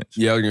coming off the bench.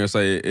 Yeah, I was going to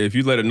say, if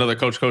you let another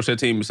coach that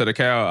team instead of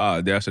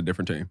Cal, that's a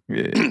different team.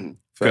 Yeah.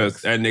 Because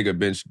Facts. that nigga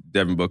benched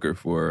Devin Booker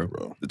for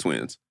the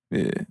Twins.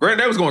 Yeah.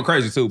 Granted, that was going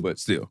crazy too, but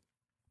still.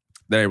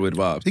 That ain't really the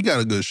vibes. He got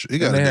a good, he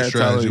got And a they good had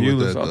Tyler strategy with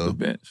Ulis that off the though.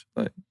 bench.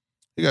 Like,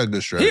 He got a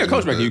good strategy. He a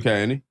coach with back in that. UK,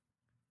 ain't he?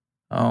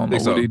 I don't know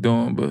Think what so. he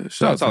doing, but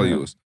Shout out shout out to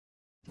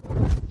to Tyler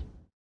him. Ulis.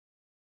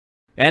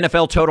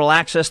 NFL Total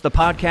Access, the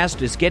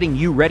podcast, is getting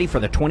you ready for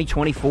the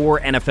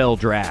 2024 NFL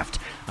Draft.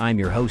 I'm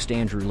your host,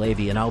 Andrew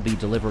Levy, and I'll be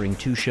delivering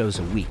 2 shows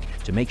a week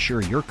to make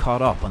sure you're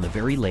caught up on the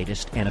very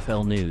latest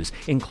NFL news,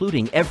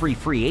 including every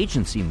free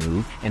agency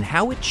move and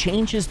how it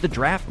changes the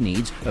draft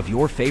needs of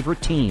your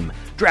favorite team.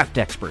 Draft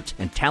experts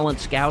and talent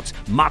scouts,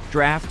 mock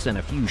drafts, and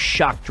a few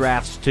shock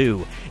drafts,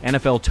 too.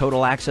 NFL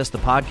Total Access, the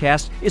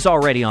podcast, is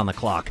already on the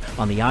clock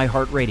on the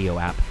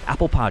iHeartRadio app,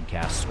 Apple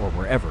Podcasts, or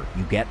wherever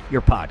you get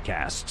your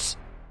podcasts.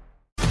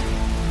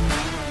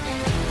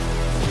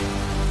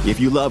 If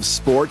you love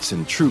sports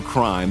and true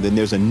crime, then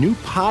there's a new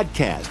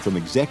podcast from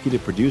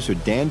executive producer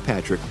Dan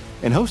Patrick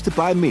and hosted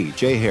by me,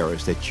 Jay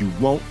Harris, that you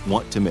won't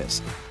want to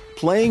miss.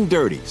 Playing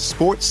Dirty: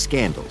 Sports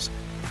Scandals.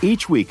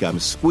 Each week, I'm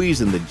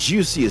squeezing the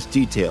juiciest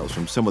details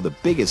from some of the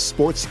biggest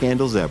sports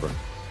scandals ever.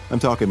 I'm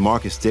talking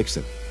Marcus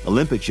Dixon,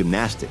 Olympic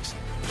gymnastics,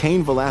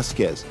 Cain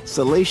Velasquez,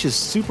 salacious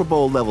Super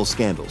Bowl-level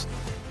scandals.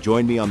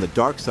 Join me on the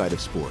dark side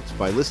of sports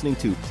by listening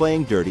to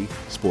Playing Dirty: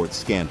 Sports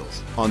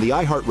Scandals on the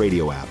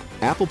iHeartRadio app,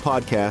 Apple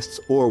Podcasts,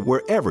 or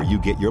wherever you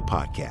get your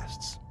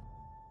podcasts.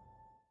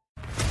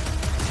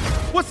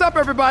 What's up,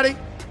 everybody?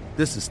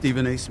 This is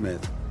Stephen A.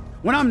 Smith.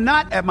 When I'm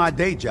not at my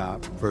day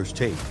job, First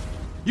Take,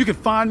 you can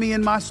find me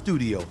in my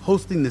studio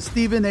hosting the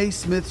Stephen A.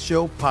 Smith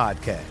Show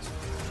podcast.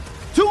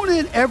 Tune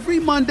in every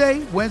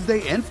Monday,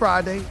 Wednesday, and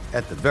Friday,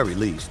 at the very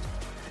least,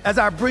 as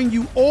I bring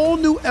you all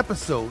new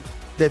episodes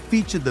that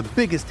feature the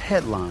biggest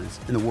headlines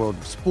in the world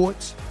of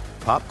sports,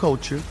 pop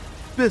culture,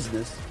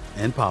 business,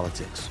 and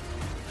politics.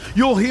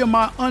 You'll hear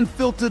my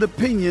unfiltered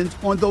opinions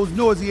on those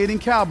nauseating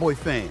Cowboy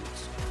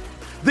fans,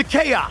 the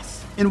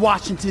chaos in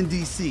Washington,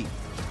 D.C.,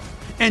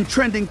 and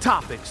trending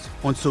topics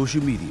on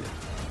social media,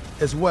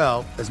 as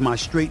well as my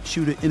straight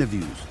shooter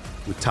interviews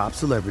with top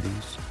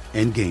celebrities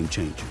and game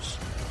changers.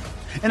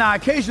 And I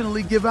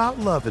occasionally give out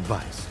love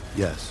advice.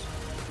 Yes,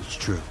 it's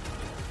true.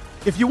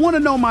 If you want to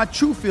know my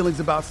true feelings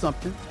about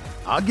something,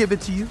 I'll give it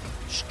to you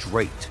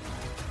straight.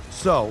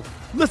 So,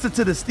 listen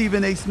to the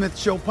Stephen A. Smith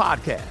Show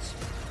podcast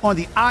on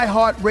the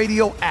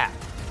iHeartRadio app,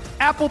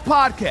 Apple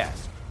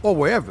Podcasts, or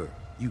wherever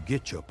you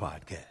get your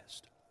podcast.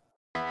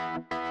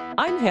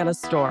 I'm Hannah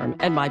Storm,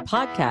 and my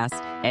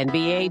podcast,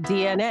 NBA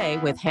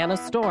DNA with Hannah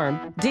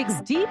Storm, digs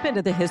deep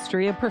into the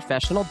history of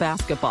professional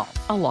basketball,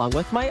 along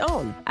with my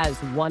own, as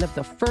one of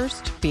the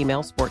first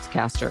female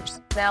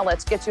sportscasters. Now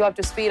let's get you up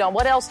to speed on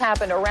what else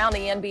happened around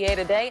the NBA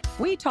today.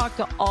 We talked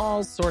to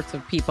all sorts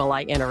of people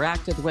I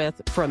interacted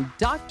with, from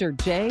Dr.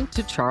 J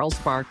to Charles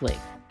Barkley,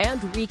 and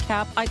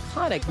recap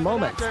iconic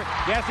moments.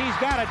 Yes, he's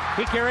got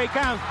it. Here he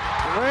comes.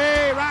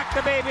 Way rock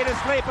the baby to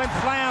sleep and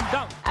slam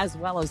dunk. As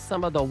well as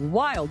some of the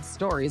wild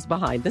stories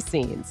behind the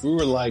scenes. We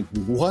were like,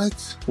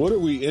 what? What are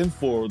we in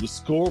for? The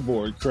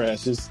scoreboard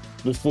crashes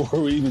before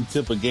we even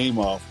tip a game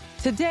off.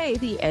 Today,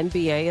 the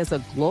NBA is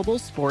a global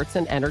sports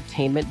and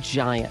entertainment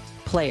giant.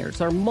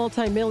 Players are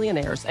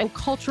multimillionaires and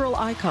cultural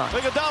icons.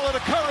 Iguodala to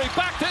Curry,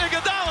 back to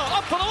Iguodala,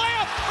 up for the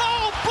layup.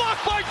 Oh,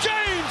 blocked by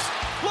James.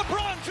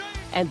 LeBron James.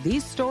 And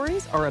these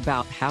stories are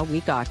about how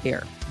we got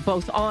here,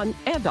 both on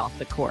and off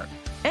the court.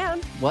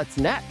 And what's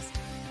next?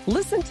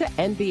 Listen to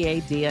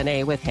NBA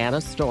DNA with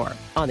Hannah Storm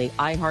on the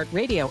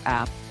iHeartRadio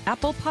app,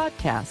 Apple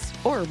Podcasts,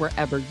 or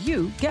wherever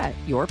you get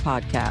your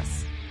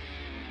podcasts.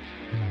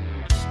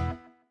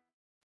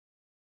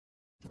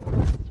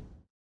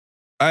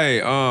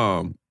 Hey,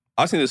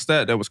 I seen a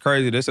stat that was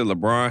crazy. They said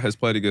LeBron has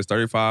played against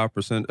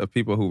 35% of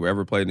people who've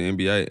ever played in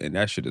the NBA, and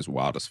that shit is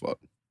wild as fuck.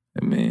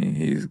 I mean,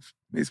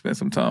 he spent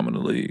some time in the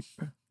league.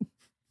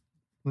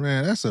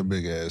 Man, that's a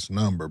big ass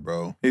number,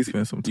 bro. He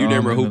spent some time. You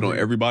never hooped on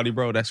everybody,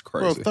 bro? That's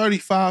crazy. Bro,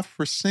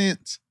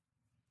 35%.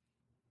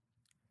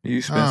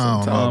 You spent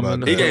some time in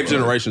the He gave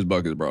generations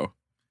buckets, bro.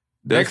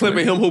 That clip of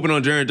him hooping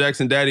on Jaren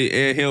Jackson Daddy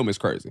and him is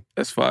crazy.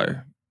 That's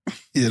fire.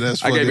 Yeah,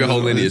 that's I gave you a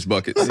whole lineage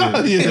buckets. Yeah,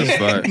 that's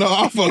fire. No,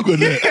 I fuck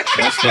with that.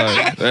 That's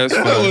fire. That's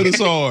fire. That one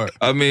is hard.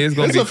 I mean, it's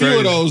gonna There's be a crazy. few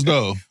of those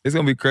though. It's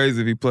gonna be crazy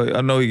if he play.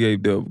 I know he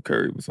gave Del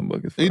Curry with some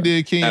buckets. He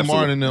did Kenyon Absolutely.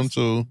 Martin and them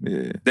too.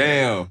 Yeah.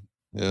 Damn.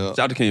 Yeah. Shout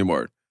out to Kenyon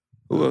Martin.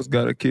 Who else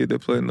got a kid that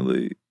played in the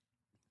league?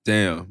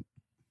 Damn.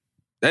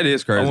 That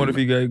is crazy. I wonder if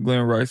he gave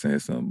Glenn Rice and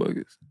some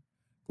buckets.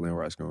 Glenn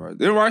Rice.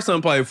 Then Rice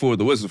son played for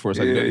the Wizards for a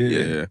second. Yeah.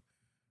 Yeah.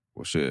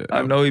 Well, shit.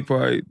 I know he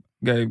probably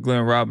gave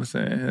Glenn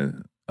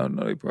Robinson. I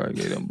know he probably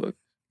gave them buckets.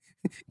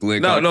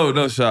 Glenn.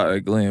 No shot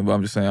at Glenn, but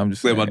I'm just saying.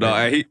 Glenn, my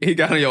dog. Hey, he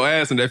got on your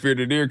ass in that Fear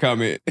the Deer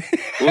comment.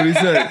 What'd he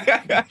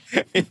say?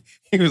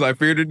 He was like,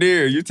 Fear the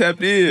Deer, you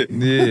tapped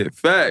in. Yeah,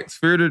 facts.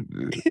 Fear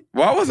the.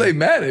 Why was they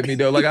mad at me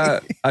though? Like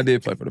I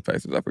did play for the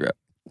Pacers. I forgot.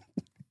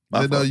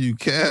 They know you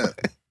cap.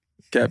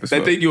 Cap is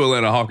They think you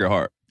Atlanta Hawk at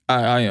heart.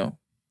 I am.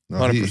 No,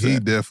 100%. he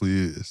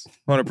definitely is.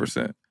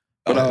 100%.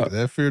 But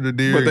that Fear the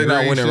Deer. But they're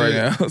not green winning right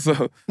shit. now.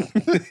 So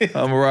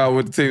I'm gonna ride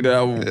with the team that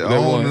Yeah,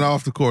 on and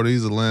off the court,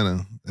 he's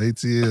Atlanta.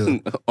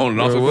 ATL. On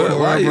and off the Bro, court.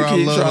 why you Wherever I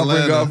keep love trying to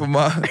bring Atlanta. off of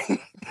my?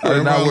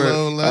 Wherever I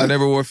love Atlanta. I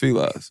never wore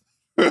felines.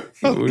 What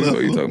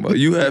are you talking about?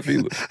 You had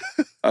felines.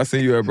 I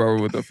seen you at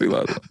Broward with the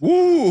felines.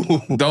 Woo!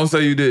 Don't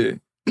say you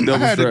did. I Double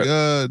had strap.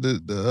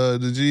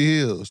 the G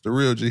Hills, the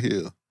real G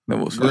Hill. That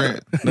was fire.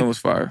 Grant. That was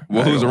fire.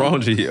 Well, who's the wrong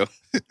GL?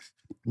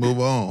 Move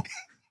on.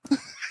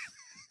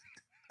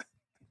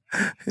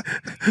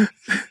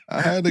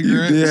 I had the You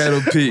grants. did have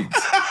them peaks.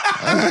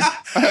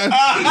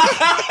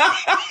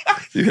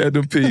 You had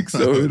them peaks,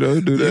 so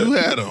don't do that. You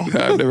had them.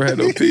 I've never had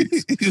no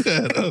peaks. You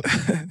had them.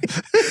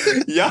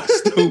 Y'all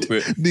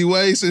stupid.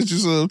 D-Wade sent you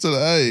some to the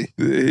A.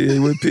 He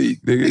went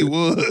peak, nigga. He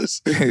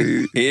was.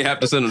 He didn't have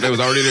to send them. They was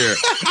already there.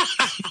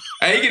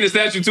 Hey, he getting a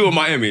statue too in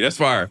Miami. That's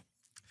fire.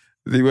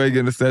 D-Wade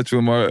getting a statue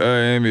in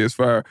Miami is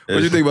fire. What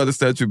do you think about the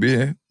statue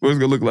being? What's it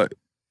going to look like?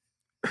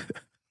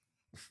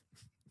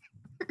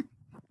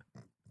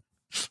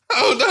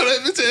 Oh, no, that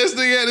bitch ass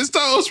nigga had his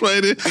toes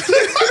painted.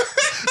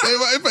 They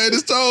might paint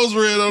his toes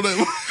red on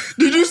that.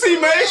 Did you see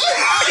Mace?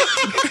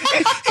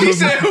 He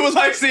said it was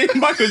like seeing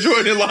Michael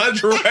Jordan in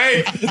lingerie.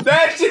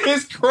 That shit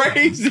is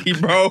crazy,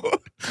 bro.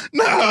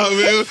 Nah,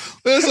 man.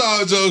 That's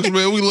all jokes,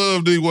 man. We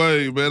love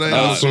D-Wade,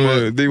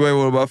 man. D-Wade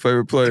one of my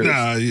favorite players.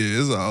 Nah, yeah,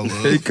 it's all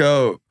love. He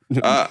cold.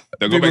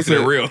 They'll go back to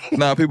the real.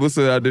 Nah, people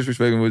say I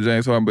disrespect him with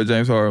James Harden, but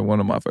James Harden one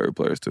of my favorite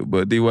players too.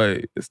 But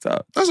D-Wade is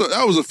top.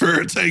 That was a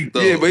fair take,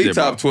 though. Yeah, but he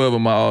top 12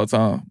 of my all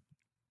time.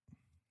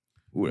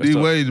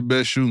 D-Wade the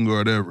best shooting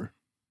guard ever.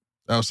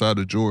 Outside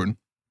of Jordan.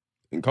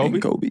 And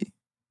Kobe?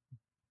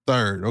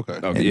 Third, okay.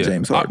 And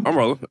James Harden. I'm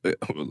rolling.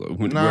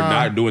 We're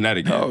not doing that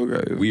again. Oh,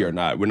 okay. We are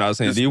not. We're not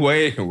saying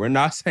D-Wade, and we're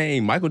not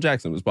saying Michael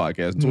Jackson was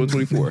podcast in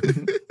 2024.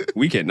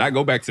 We cannot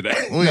go back to that.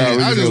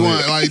 I just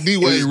want, like,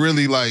 D-Wade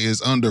really, like,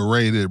 is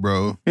underrated,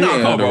 bro.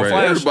 No, bro.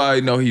 Everybody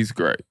know he's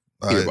great.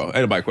 Yeah, bro. Ain't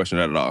nobody question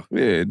that at all.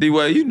 Yeah,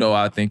 D-Wade, you know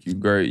I think you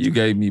great. You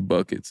gave me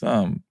buckets.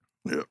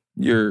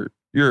 You're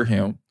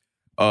him.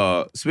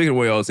 Speaking of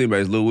way old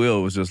teammates, Lou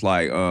Will was just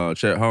like,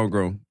 Chet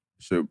Holmgren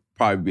should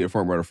probably be a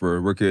front runner for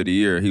Rookie of the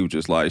Year. He was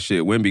just like,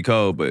 shit, Wemby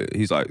cold, but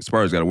he's like,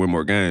 Spurs got to win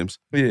more games.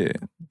 Yeah,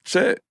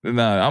 Chet.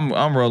 Nah,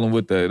 I'm rolling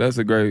with that. That's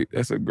a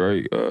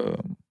great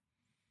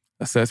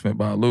assessment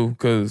by Lou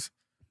because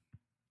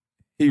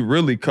he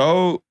really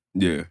cold.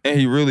 Yeah, and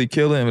he really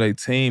killing. Their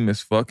team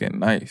is fucking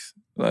nice.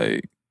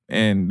 Like,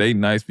 and they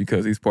nice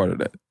because he's part of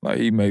that. Like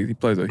he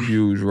plays a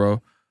huge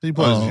role. He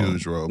plays a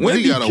huge role. But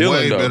he got a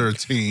way better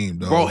team,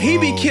 though. Bro, he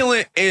be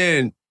killing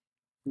and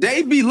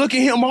they be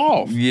looking him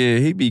off. Yeah,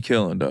 he be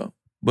killing, though.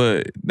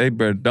 But they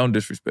better don't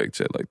disrespect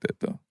Chet like that,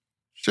 though.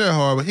 Chet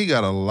Harper, he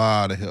got a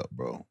lot of help,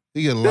 bro.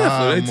 He got a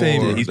lot more.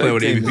 Team, he's playing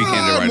with the MVP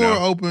candidate right now.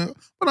 More open.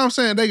 But I'm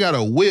saying they got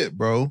a whip,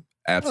 bro.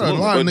 Absolutely.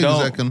 A lot of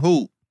niggas that can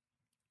hoop.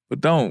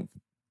 But don't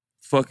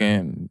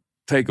fucking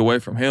take away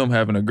from him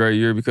having a great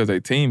year because their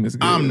team is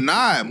good. I'm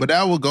not, but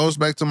that goes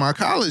back to my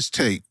college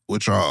take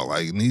with y'all.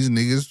 Like, these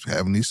niggas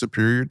having these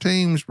superior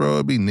teams, bro.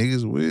 It be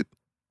niggas with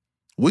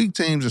weak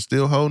teams are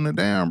still holding it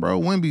down, bro.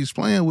 Wemby's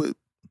playing with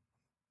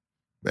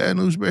Bad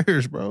News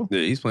Bears, bro. Yeah,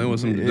 he's playing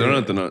with some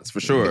nuts for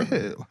sure.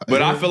 Yeah,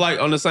 but I feel like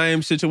on the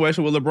same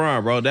situation with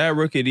LeBron, bro, that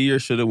Rookie of the Year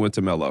should have went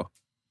to Melo.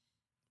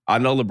 I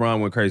know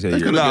LeBron went crazy that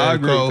year. I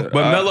agree with that.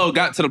 But Melo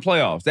got to the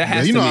playoffs. That has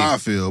to be. You know how I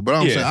feel, but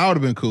I'm saying I would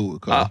have been cool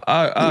with Cole.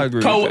 I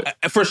agree with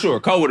that. For sure.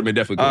 Cole would have been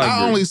definitely cool.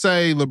 I only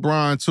say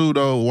LeBron too,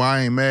 though, why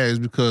I ain't mad is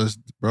because,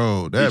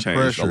 bro, that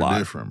pressure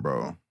different,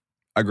 bro.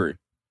 I agree.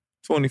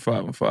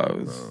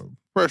 25-5 is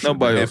pressure.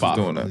 Nobody else is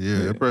doing that.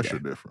 Yeah, pressure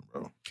different,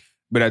 bro.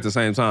 But at the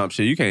same time,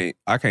 shit,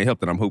 I can't help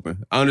that I'm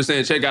hooping. I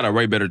understand Chet got a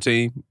way better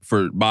team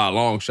by a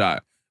long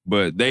shot.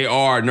 But they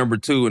are number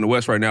 2 in the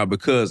West right now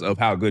because of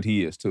how good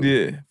he is, too.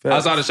 Yeah.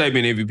 Outside of Shea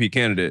being an MVP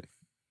candidate,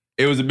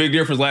 it was a big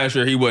difference last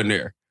year. He wasn't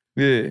there.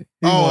 Yeah.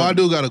 I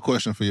do got a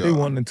question for y'all.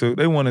 They 1-2.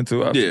 They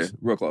 1-2. Yeah,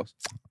 real close.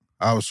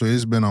 Obviously,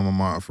 it's been on my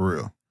mind for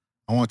real.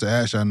 I want to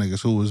ask y'all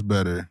niggas who was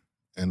better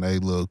in a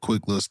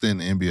quick little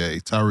stint in the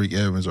NBA, Tyreke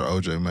Evans or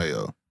OJ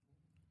Mayo?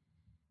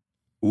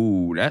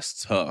 Ooh,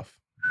 that's tough.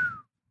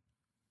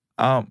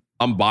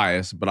 I'm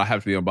biased, but I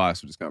have to be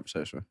unbiased with this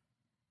conversation.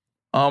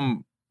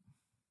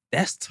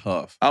 That's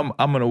tough.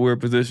 I'm in a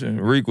weird position.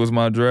 Reek was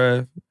my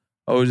draft.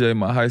 OJ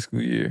my high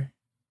school year.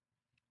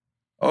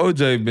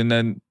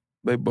 OJ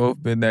they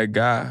both been that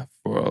guy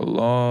for a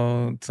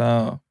long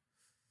time.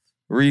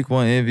 Reek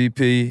won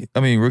MVP.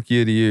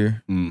 Rookie of the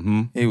Year.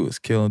 Mm-hmm. He was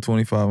killing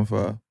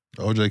 25-5.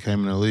 OJ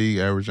came in the league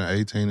averaging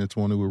 18 and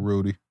 20 with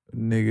Rudy.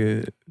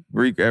 Nigga,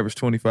 Reek averaged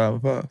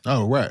 25-5.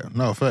 Oh, right.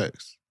 No,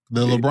 facts.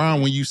 The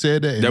LeBron, when you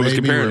said that, it was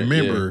made me comparing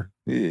remember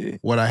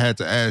what I had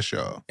to ask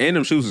y'all. And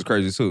them shoes is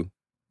crazy, too.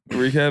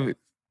 Reek have it?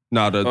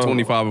 No, the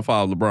 25-5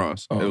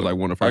 LeBrons. It was like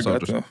one of the first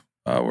options.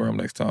 I'll wear them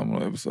next time on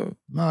the episode.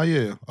 Nah,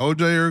 yeah.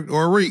 OJ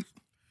or Reek.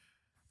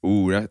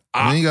 Ooh,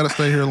 I ain't got to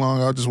stay here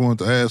long. I just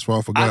wanted to ask, so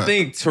I forgot. I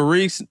think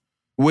Tariq's,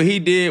 what he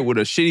did with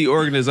a shitty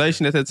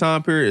organization at that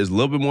time period is a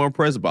little bit more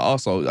impressive, but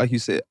also, like you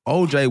said,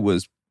 OJ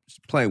was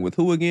playing with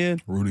who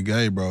again? Rudy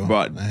Gay, bro.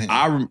 But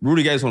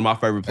Rudy Gay's one of my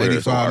favorite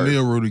players. 85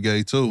 mil Rudy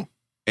Gay, too.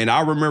 And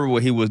I remember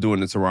what he was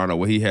doing in Toronto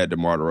when he had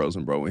DeMar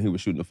DeRozan, bro, when he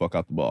was shooting the fuck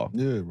out the ball.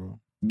 Yeah, bro.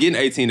 Getting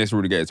 18 next to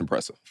Rudy Gay is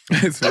impressive.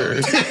 It's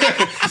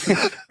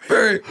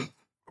very...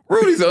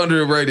 Rudy's an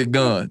underrated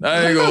gun.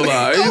 I ain't gonna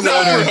lie.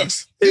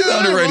 He's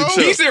underrated.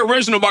 He's the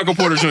original Michael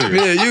Porter Jr.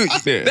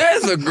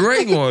 That's a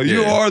great one.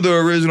 You are the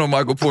original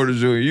Michael Porter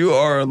Jr. You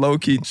are a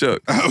low-key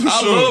Chuck.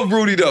 I love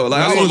Rudy, though.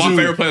 Like, that's one of my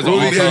favorite players of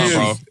all time,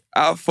 bro.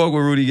 I fuck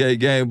with Rudy Gay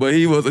game, but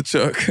he was a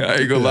chuck. I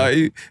ain't gonna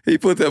lie. He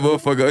put that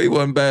motherfucker up. He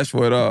wasn't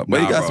bashful at all.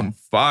 But he got some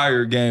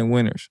fire game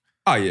winners.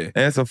 Oh, yeah.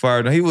 And some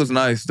fire. He was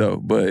nice, though,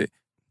 but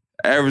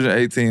averaging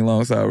 18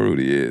 alongside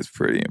Rudy is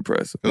pretty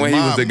impressive. When he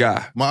was the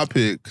guy. My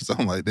pick, because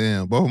I'm like,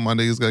 damn, both of my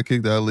niggas got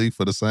kicked out of the league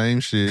for the same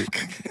shit.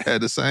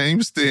 At the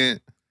same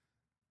stint.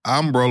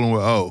 I'm rolling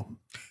with O.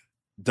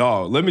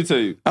 Dog, let me tell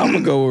you. I'm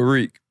going to go with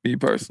Reek, me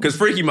personally. Because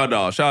Freaky my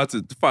dog. Shout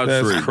out to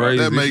Father Freak.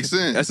 Crazy. That makes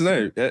sense. That's his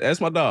name. That's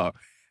my dog.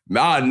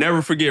 I'll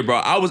never forget, bro.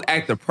 I was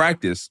at the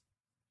practice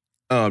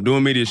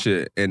doing media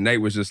shit, and Nate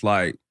was just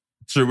like,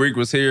 Tariq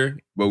was here,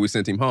 but we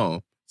sent him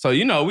home. So,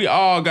 you know, we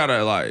all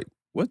gotta like,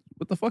 what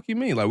the fuck you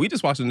mean? Like, we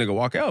just watched a nigga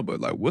walk out, but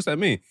like, what's that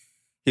mean?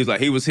 He was like,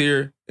 he was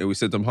here, and we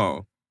sent him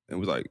home. And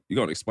was like, you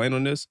gonna explain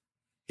on this?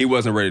 He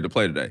wasn't ready to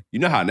play today. You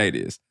know how Nate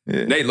is.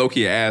 Yeah. Nate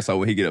low-key an asshole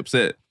when he get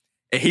upset.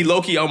 And he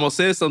low-key almost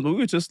said something. We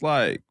were just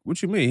like,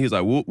 what you mean? He's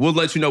like, we'll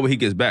let you know when he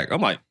gets back.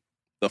 I'm like,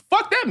 the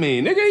fuck that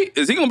mean, nigga?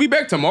 Is he gonna be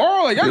back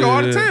tomorrow? Like, y'all go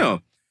out of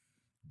town.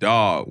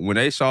 Dog, when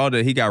they saw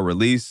that he got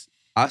released,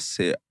 I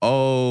said,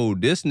 oh,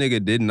 this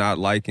nigga did not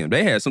like him.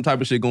 They had some type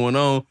of shit going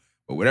on,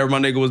 but whatever my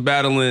nigga was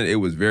battling, it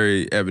was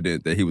very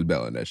evident that he was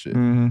battling that shit.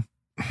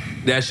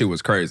 Mm-hmm. That shit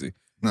was crazy.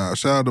 Nah,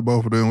 shout out to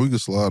both of them. We could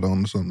slide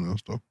on to something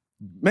else, though.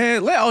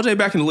 Man, let OJ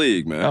back in the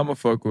league, man. I'm going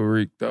to fuck with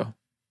Reek, though.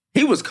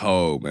 He was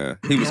cold, man.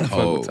 He was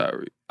cold. Fuck with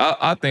Tyreek.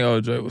 I think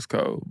OJ was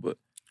cold, but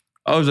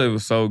OJ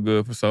was so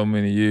good for so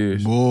many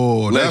years.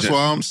 Boy, that's what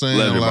I'm saying.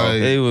 Legend,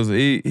 like,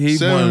 he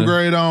 7th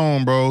grade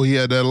on, bro. He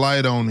had that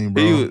light on him,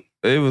 bro.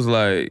 It was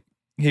like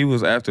he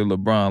was after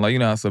LeBron. Like, you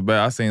know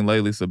how I seen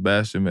lately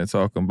Sebastian been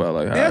talking about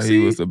like how he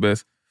was the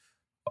best.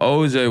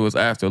 OJ was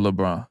after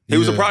LeBron. He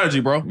was a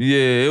prodigy, bro.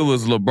 Yeah, it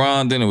was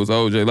LeBron, then it was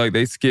OJ. Like,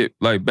 they skipped.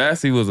 Like,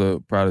 Bassie was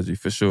a prodigy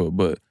for sure,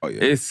 but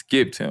it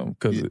skipped him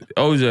because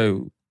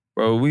OJ,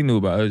 bro, we knew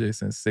about OJ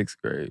since 6th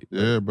grade.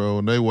 Yeah, bro.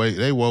 And they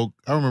woke.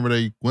 I remember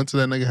they went to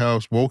that nigga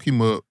house, woke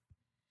him up.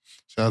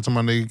 Shout out to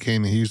my nigga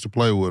Keenan. He used to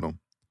play with him.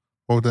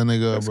 Woke that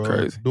nigga up, bro.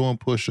 Crazy. Doing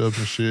push-ups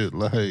and shit.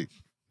 Like,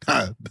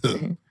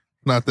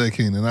 not that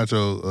Keenan, not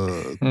your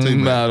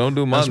teammate. Nah, don't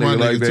do my nigga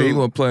like that. Too. He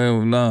wasn't playing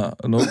with no.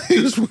 He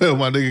was playing with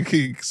my nigga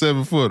Keenan,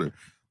 7-footer.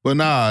 But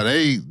nah, that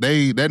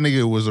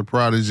nigga was a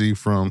prodigy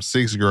from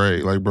 6th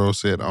grade, like bro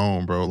said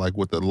on, bro. Like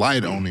with the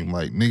light on him,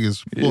 like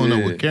niggas pulling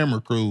up with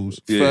camera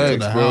crews to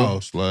the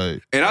house.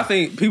 Like, and I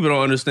think people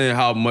don't understand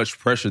how much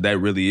pressure that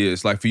really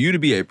is. Like for you to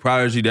be a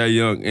prodigy that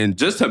young and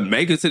just to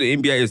make it to the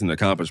NBA is an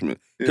accomplishment.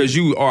 Because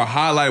you are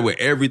highlighted with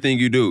everything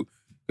you do.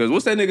 Because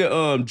what's that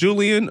nigga,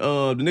 Julian,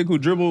 the nigga who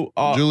dribbled?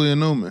 Julian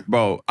Newman.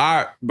 Bro,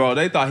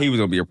 they thought he was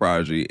going to be a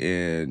prodigy,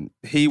 and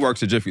he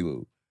works at Jiffy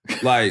Lube.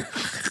 Like,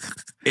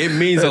 it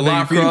means a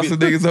lot for you. Crossing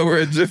niggas over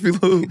at Jiffy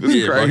Lube.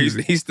 Yeah, bro,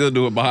 he's still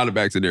doing behind the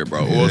backs in there,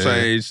 bro. Oil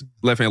change,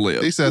 left hand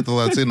layup. He set the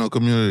Latino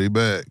community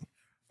back.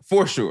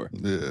 For sure.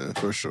 Yeah,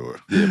 for sure.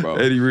 Yeah, bro.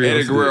 Eddie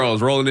Guerrero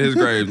is rolling in his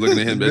grave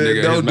looking at him. That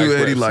nigga don't do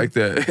Eddie like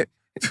that.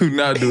 Do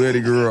not do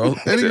Eddie Guerrero.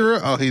 Eddie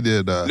Guerrero? Oh, he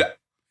did die.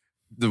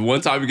 The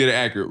one time you get it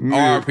accurate.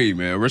 RP,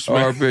 man.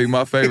 Respect. RP,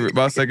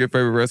 my second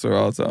favorite wrestler of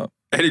all time.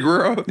 Eddie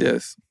Guerrero?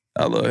 Yes.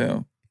 I love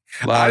him.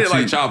 I didn't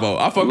like Chavo.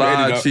 I fuck with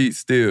Eddie. Cheat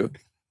still.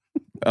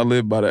 I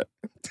live by that.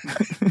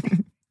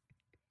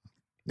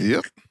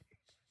 Yep.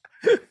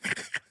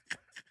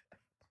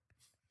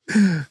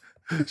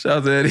 Shout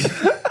out to Eddie. Hey,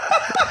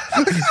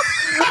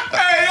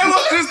 that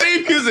was his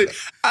theme music.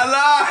 I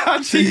lie,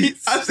 I cheat,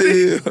 I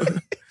steal.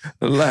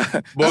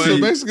 Lie. That's a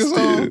Mexican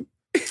song.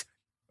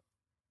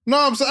 No,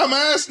 I'm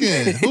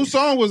asking. Whose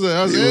song was it?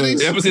 Was Eddie?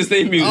 That was his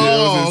theme music.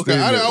 Oh, okay.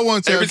 I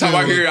want to. Every time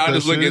I hear it, I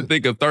just look and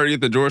think of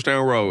 30th and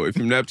Georgetown Road. If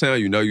you're from Naptown,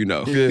 you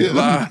know. Yeah.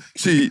 Lie,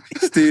 cheat,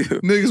 steal.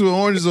 Niggas with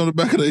oranges on the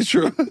back of their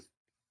truck.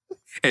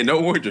 And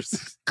no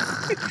oranges.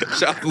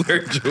 Shout out to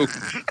Larry June.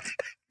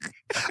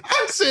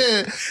 I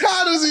said,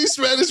 how does these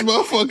Spanish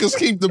motherfuckers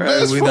keep the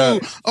best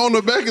food on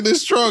the back of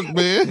this truck,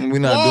 man? We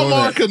not Walmart doing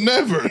that. could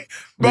never.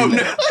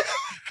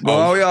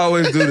 Bro, we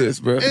always do this,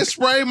 bro. And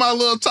spray my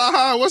little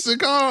Taha. What's it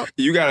called?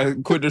 You gotta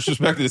quit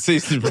disrespecting the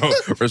seasons, bro.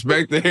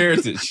 Respect the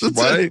heritage.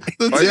 Why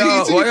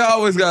y'all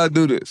always gotta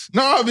do this?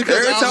 No,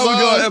 because every time we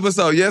do an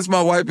episode, yes,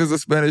 my wife is a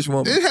Spanish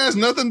woman. It has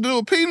nothing to do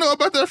with P. Know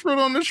about that fruit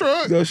on the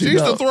truck. No, she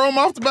used to throw them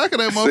off the back of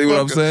that motherfucker. See what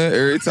I'm saying?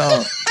 Every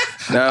time.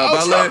 Now,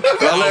 if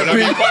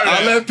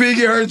I let P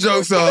get her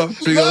jokes off,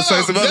 she gonna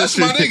say some other shit.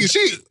 My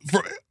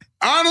nigga,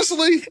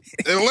 honestly,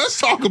 and let's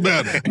talk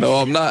about it. No,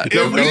 I'm not.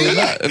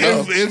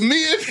 If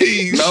me and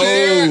P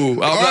share I'm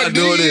not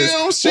doing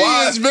this. She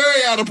is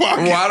very out of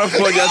pocket. Why the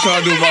fuck y'all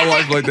trying to do my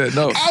wife like that?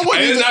 No.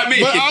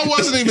 I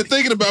wasn't even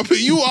thinking about P.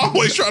 You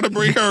always try to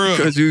bring her up.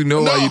 Because you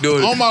know why you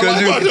doing it. On my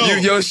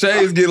life, your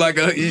shades get like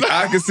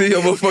I can see your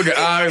motherfucking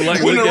eye.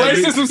 Like when the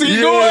racism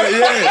keep going.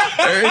 Yeah.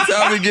 Every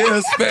time we get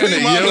Hispanic,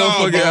 your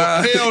motherfucking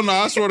eye. Hell no,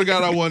 I swear to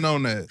God I wasn't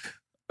on that.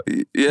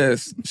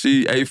 Yes,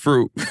 she ate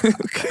fruit.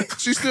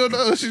 She still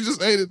does. She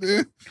just ate it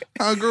then.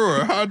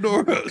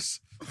 Honduras.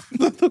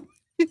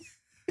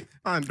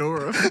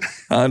 Honduras.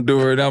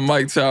 Now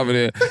Mike chiming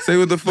in. Say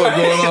what the fuck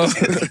going on.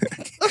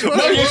 That's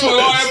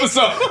what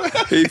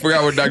episode. He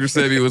forgot where Dr.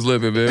 Sebi was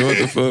living, man. What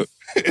the fuck?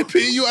 and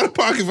paying you out of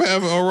pocket for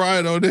having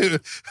Orion on there.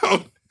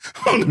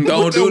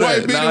 Don't do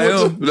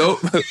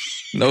that.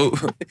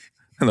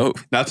 Nope.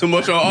 Not too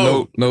much on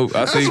O. Nope.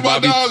 I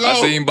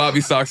seen Bobby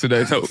socks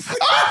today.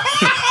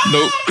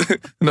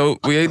 Nope.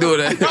 We ain't doing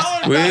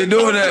that. We ain't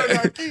doing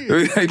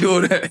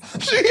that.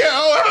 She had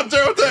O out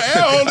there with the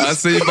L. I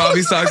seen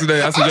Bobby socks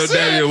today. I said, your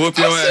daddy will whoop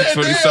your ass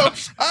for these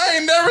socks. I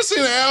ain't never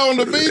seen an L on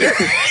the beat.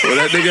 Well,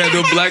 that nigga had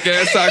them black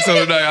ass socks on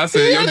tonight. I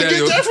said, your daddy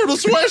get that from the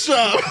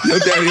sweatshop. Your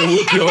daddy will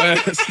whoop your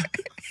ass.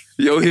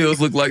 Your heels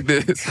look like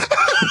this.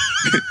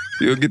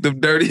 You'll get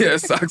them dirty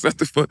ass socks out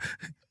the fuck.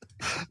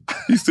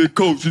 He said,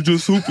 Coach, you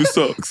just hooping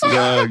socks.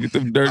 Nah, get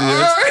them dirty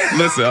ass. Right.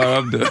 Listen,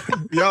 I'm done.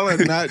 Y'all are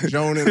not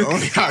joning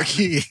on y'all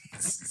kids.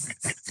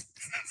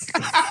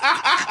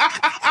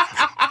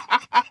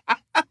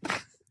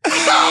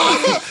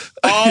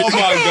 Oh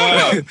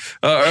my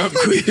God.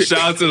 Shout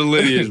out to the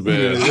lineage,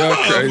 man. Y'all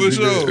crazy.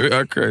 Sure.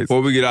 Y'all crazy.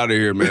 Before we get out of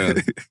here,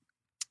 man,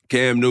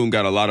 Cam Newton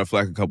got a lot of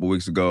flack a couple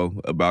weeks ago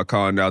about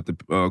calling out the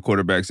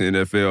quarterbacks in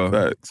the NFL.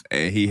 Facts.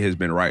 And he has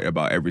been right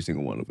about every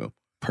single one of them.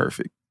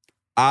 Perfect.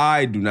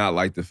 I do not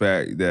like the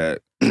fact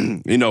that,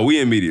 we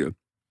in media.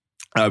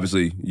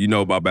 Obviously, you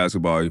know about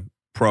basketball,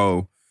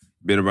 pro,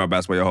 been around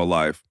basketball your whole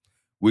life.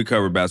 We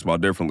cover basketball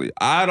differently.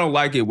 I don't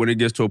like it when it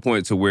gets to a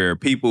point to where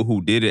people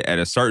who did it at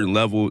a certain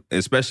level,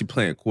 especially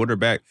playing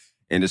quarterback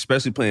and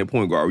especially playing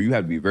point guard, where you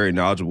have to be very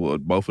knowledgeable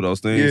of both of those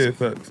things,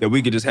 that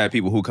we could just have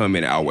people who come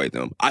in and outweigh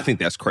them. I think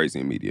that's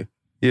crazy in media.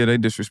 Yeah, they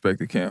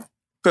disrespected Cam.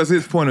 Because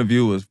his point of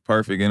view was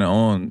perfect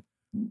and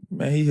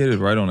he hit it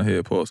right on the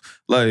head post.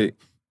 Like,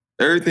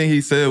 everything he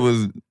said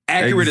was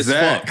accurate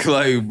exact, as fuck.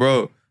 Like,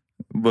 bro.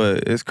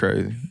 But it's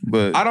crazy.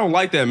 But I don't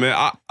like that, man.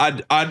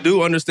 I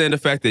do understand the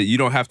fact that you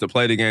don't have to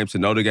play the game to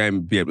know the game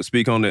and be able to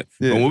speak on it.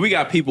 Yeah. But when we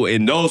got people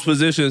in those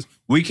positions,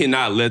 we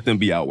cannot let them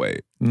be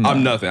outweighed. No.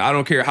 I'm nothing. I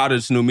don't care how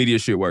this new media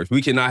shit works.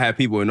 We cannot have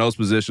people in those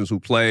positions who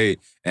played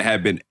and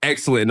have been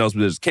excellent in those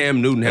positions.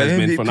 Cam Newton has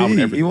been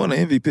phenomenal. He won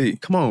an MVP.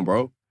 Come on,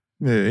 bro.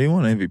 Yeah, he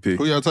won an MVP.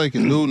 Who y'all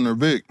taking, Newton or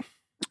Vick?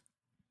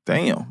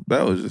 Damn,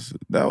 that was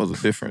a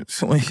different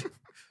swing.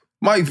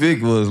 Mike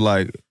Vick was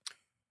like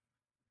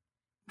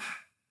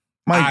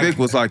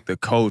the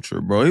culture,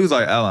 bro. He was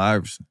like Allen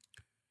Iverson.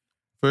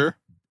 Fair?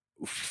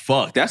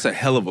 Fuck, that's a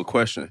hell of a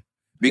question.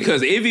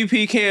 Because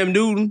MVP Cam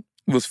Newton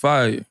was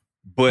fire,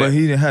 but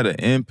he didn't have an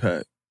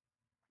impact.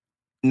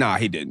 Nah,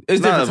 he didn't.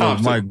 It's not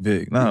different about Mike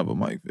Vick. Not about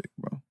Mike Vick,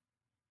 bro.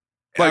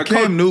 Like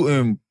Cam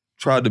Newton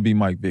tried to be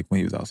Mike Vick when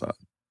he was outside.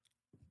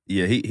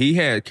 Yeah, he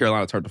had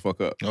Carolina turn the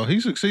fuck up. Oh, he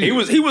succeeded.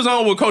 He was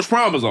on what Coach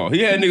Prime was on.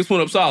 He had niggas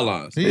putting up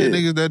sidelines. He had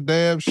niggas that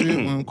dab shit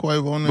when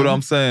Quavo on there. But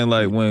I'm saying,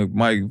 like,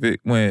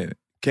 when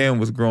Cam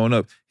was growing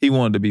up, he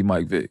wanted to be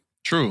Mike Vick.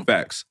 True.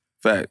 Facts.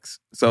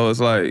 So it's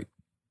like,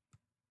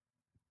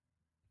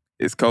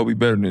 is Kobe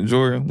better than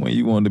Jordan when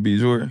you wanted to be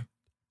Jordan?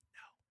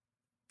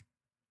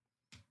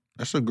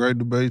 That's a great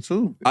debate,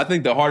 too. I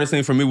think the hardest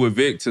thing for me with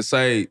Vick to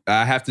say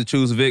I have to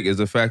choose Vick is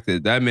the fact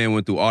that man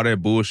went through all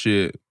that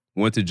bullshit,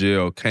 went to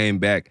jail, came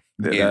back,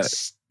 and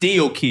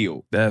still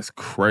killed. That's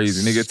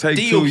crazy. Nigga, take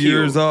 2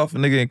 years off,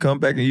 nigga, and come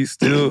back and you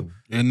still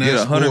get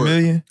 $100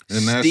 million?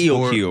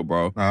 Still killed,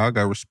 bro. Nah, I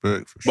got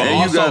respect for sure. But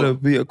also, you gotta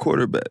be a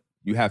quarterback.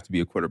 You have to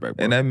be a quarterback,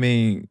 bro. And that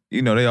mean,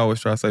 they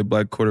always try to say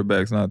black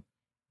quarterbacks not,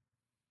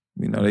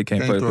 they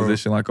can't play a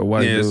position like a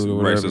white dude or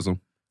whatever. Racism.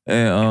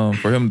 And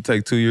for him to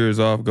take 2 years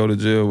off, go to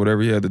jail,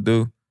 whatever he had to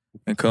do,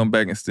 and come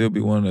back and still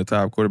be one of the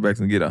top quarterbacks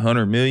and get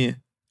 $100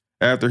 million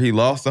after he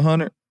lost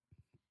 100.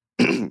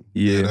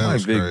 Yeah,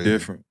 Mike Vick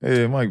different.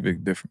 Yeah, Mike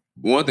Vick different.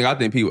 One thing I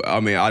think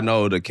I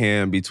know the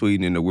Cam be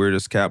tweeting in the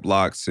weirdest cap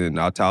locks and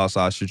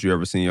italicized shit you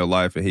ever seen in your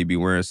life, and he be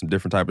wearing some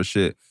different type of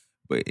shit.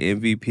 But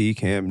MVP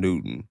Cam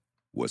Newton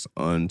was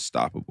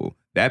unstoppable.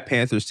 That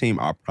Panthers team,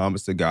 I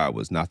promise to God,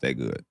 was not that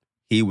good.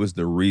 He was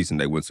the reason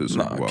they went to the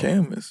Super Bowl.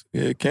 Cam's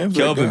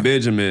Kelvin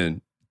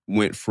Benjamin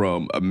went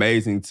from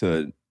amazing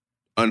to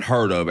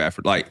unheard of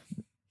after. Like,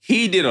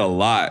 he did a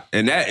lot,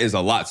 and that is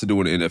a lot to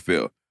do in the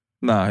NFL.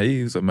 Nah,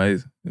 he's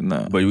amazing.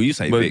 Nah. But when you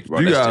say Vick, bro,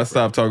 you gotta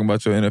stop talking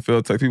about your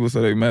NFL tech. People say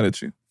they mad at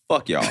you.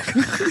 Fuck y'all.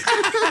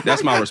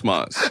 That's my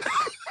response.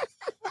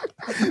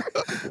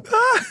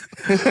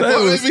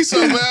 Why made me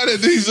so mad at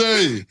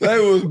DJ? They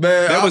was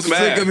mad. I was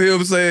mad. sick of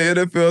him saying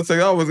NFL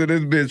tech. I was in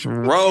this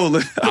bitch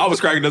rolling. I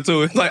was cracking up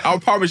too. It's like, I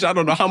promise you, I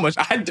don't know how much.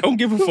 I don't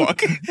give a fuck.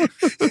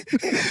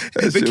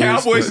 The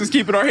Cowboys is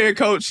keeping our head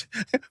coach.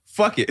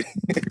 Fuck it.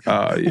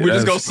 We're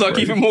just gonna suck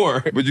even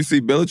more. But you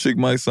see, Belichick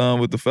might sign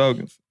with the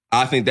Falcons.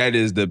 I think that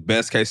is the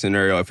best case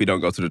scenario if he don't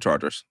go to the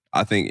Chargers.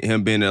 I think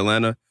him being in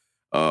Atlanta.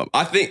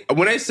 I think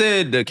when they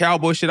said the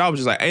Cowboy shit, I was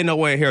just like, ain't no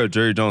way in hell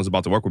Jerry Jones is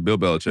about to work with Bill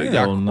Belichick.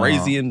 Y'all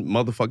crazy in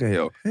motherfucking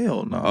hell.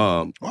 Hell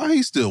no. Why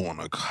he still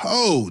want to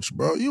coach,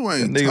 bro? You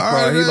ain't nigga,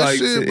 tired of that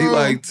shit, bro? He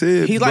like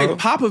Tibbs, He like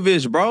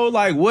Popovich, bro.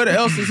 Like, what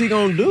else is he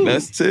gonna do?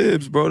 That's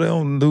Tibbs, bro. They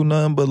don't do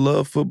nothing but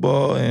love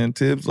football, and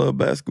Tibbs love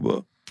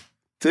basketball.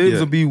 Tibbs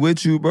will be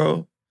with you,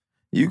 bro.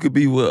 You could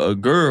be with a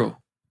girl.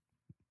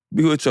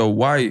 Be with your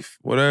wife,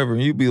 whatever,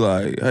 and you be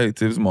like, hey,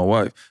 Tibbs is my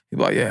wife. He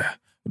be like, yeah.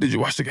 Did you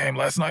watch the game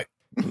last night?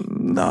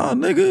 Nah,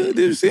 nigga, did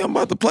you see I'm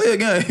about to play a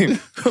game?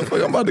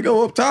 I'm about to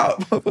go up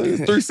top.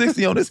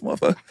 360 on this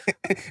motherfucker.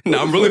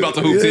 Nah, I'm really about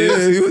to hoop,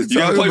 Tibbs. You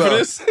gotta play for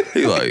this?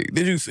 He like,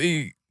 did you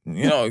see,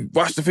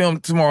 watch the film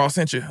tomorrow, I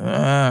sent you.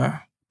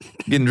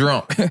 Getting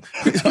drunk.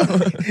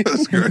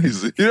 That's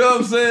crazy. You know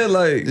what I'm saying?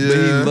 Like, but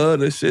he love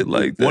the shit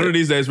like that. One of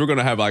these days, we're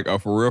gonna have like a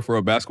for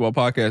real basketball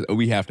podcast, and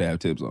we have to have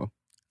Tibbs on.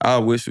 I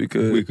wish we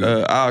could.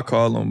 I'll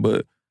call him,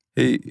 but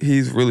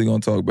he's really gonna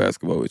talk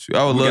basketball with you.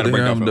 I would love to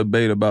hear him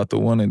debate about the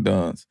one and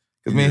dones.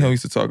 Because me and him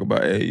used to talk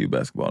about AAU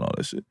basketball and all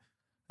that shit.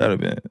 That'd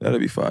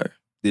be fire.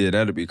 Yeah,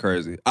 that'd be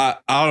crazy. I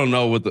don't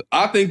know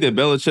I think that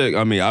Belichick,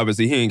 I mean,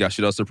 obviously he ain't got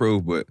shit else to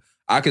prove, but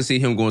I can see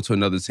him going to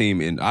another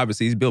team, and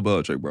obviously he's Bill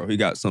Belichick, bro. He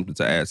got something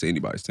to add to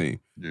anybody's team.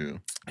 Yeah.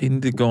 He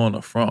need to go in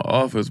the front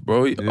office,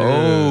 bro.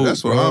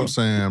 That's what I'm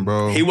saying,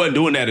 bro. He wasn't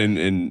doing that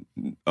in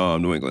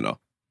New England, though.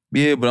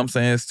 Yeah, but I'm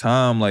saying it's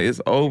time. Like,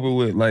 it's over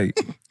with. Like,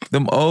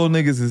 them old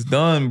niggas is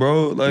done,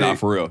 bro. Like, not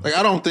for real. Like,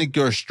 I don't think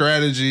your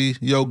strategy,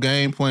 your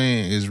game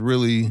plan is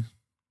really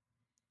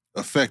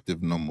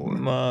effective no more.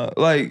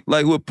 Like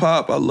with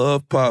Pop, I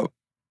love Pop,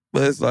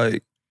 but it's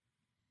like,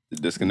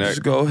 disconnect.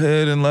 Just go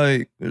ahead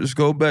and just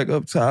go back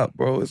up top,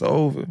 bro. It's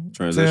over.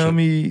 Transition. Tell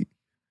me.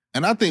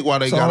 And I think why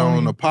they got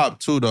on the Pop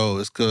too, though,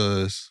 is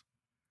because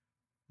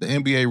the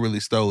NBA really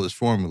stole his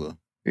formula.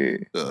 Yeah.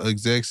 The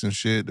execs and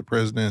shit, the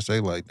presidents,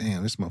 they like,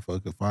 damn, this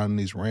motherfucker finding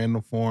these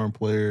random foreign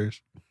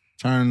players,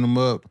 turning them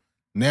up.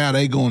 Now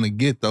they going to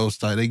get those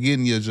type. They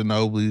getting your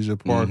Ginobili's, your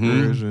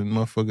Parkers, and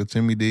motherfucker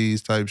Timmy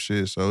D's type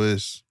shit. So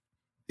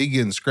he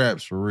getting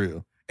scraps for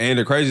real. And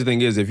the crazy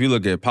thing is, if you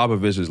look at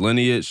Popovich's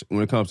lineage,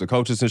 when it comes to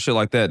coaches and shit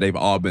like that, they've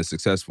all been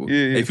successful.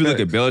 Yeah, if you look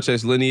at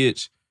Belichick's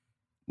lineage,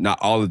 not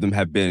all of them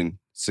have been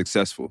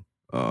successful.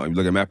 You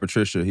look at Matt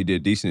Patricia, he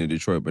did decent in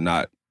Detroit, but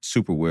not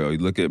super well. You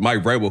look at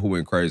Mike Vrabel, who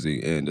went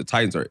crazy, and the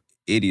Titans are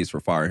idiots for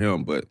firing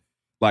him, but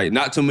like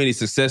not too many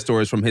success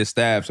stories from his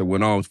staffs that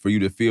went on for you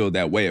to feel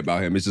that way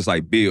about him. It's just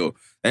like Bill.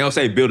 They don't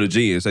say Bill the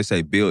genius. They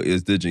say Bill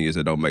is the genius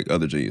that don't make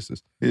other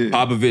geniuses. Yeah.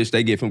 Popovich,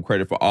 they give him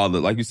credit for all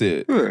the, like you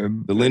said,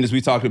 the lineage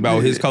we talked about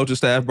with his coaching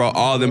staff, bro,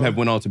 all of them have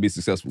went on to be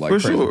successful. Like for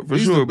sure.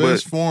 He's the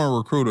best foreign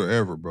recruiter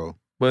ever, bro.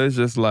 But it's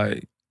just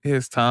like,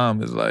 his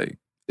time is like,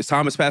 his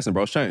time is passing,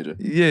 bro. It's changing.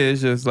 Yeah,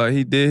 it's just like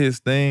he did his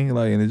thing,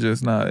 like, and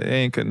it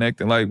ain't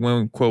connecting. Like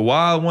when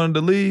Kawhi wanted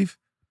to leave,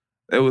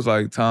 it was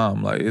like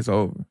time, like it's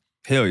over.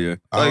 Hell yeah.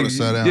 I would have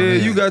sat down. Yeah,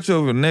 you got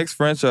your next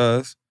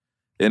franchise,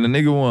 and the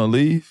nigga want to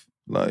leave.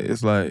 Like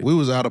it's like we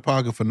was out of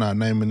pocket for not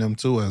naming them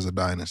too as a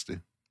dynasty.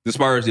 The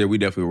Spurs, yeah, we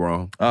definitely were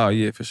wrong. Oh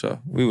yeah, for sure.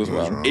 We was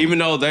wrong. Even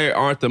though they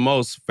aren't the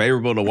most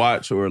favorable to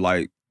watch or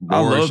like. I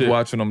loved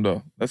watching them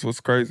though. That's what's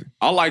crazy.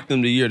 I liked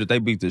them the year that they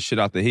beat the shit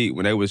out the Heat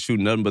when they was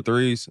shooting nothing but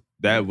threes.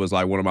 That was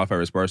like one of my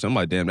favorite Spurs. I'm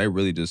like, damn, they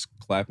really just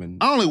clapping.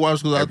 I only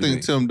watched because I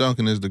think Tim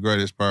Duncan is the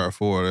greatest power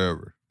forward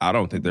ever. I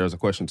don't think there's a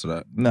question to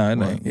that. Nah, it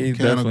ain't. He's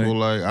mechanical.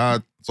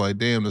 Like it's like,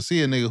 damn, to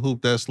see a nigga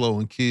hoop that slow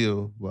and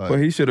kill. Like, but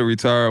he should have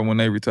retired when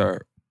they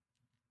retired.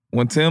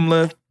 When Tim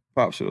left,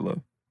 Pop should have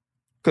left.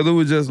 Cause it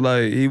was just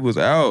like he was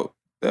out.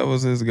 That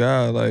was his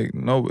guy. Like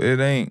no,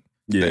 it ain't.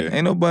 Yeah,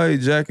 ain't nobody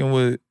jacking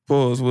with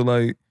pause with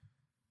like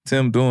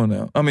Tim doing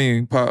now. I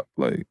mean, Pop,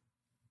 like,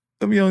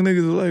 them young niggas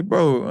are like,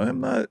 bro, I'm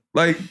not,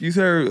 like, I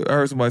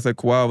heard somebody say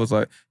Kawhi was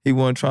like, he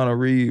wasn't trying to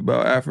read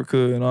about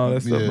Africa and all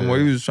that stuff. And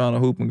he was just trying to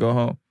hoop and go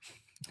home.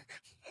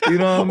 You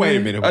know what I mean? Wait a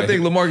minute. I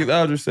think LaMarcus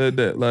Aldridge said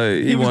that.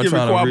 Like, he wasn't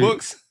trying to read.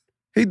 Books?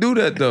 He do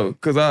that, though,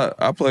 because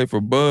I play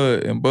for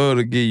Bud, and Bud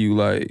will give you,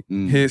 like,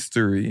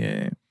 history,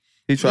 and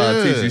he try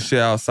to teach you shit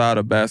outside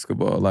of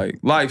basketball, like,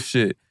 life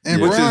shit.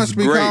 And Brian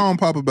speak on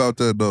Pop about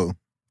that, though.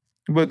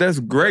 But that's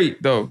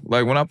great, though.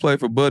 Like, when I played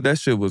for Bud, that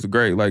shit was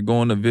great. Like,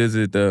 going to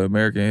visit the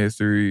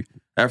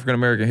African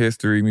American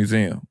History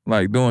Museum.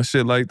 Like, doing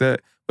shit like that.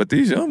 But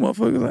these young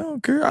motherfuckers, I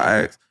don't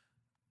care.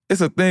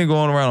 It's a thing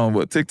going around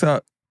on,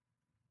 TikTok?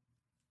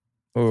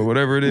 Or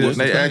whatever it is.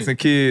 And they asking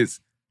kids,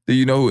 do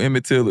you know who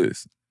Emmett Till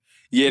is?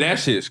 Yeah, that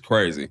shit's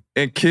crazy.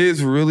 And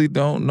kids really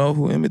don't know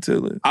who Emmett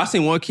Till is. I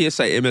seen one kid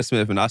say Emmitt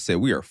Smith, and I said,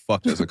 we are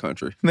fucked as a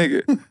country.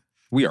 Nigga.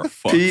 We are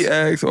fucked. He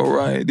asked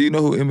Orion, do you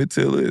know who Emmett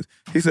Till is?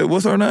 He said,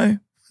 what's her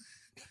name?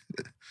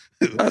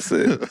 I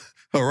said,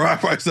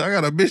 Orion said, I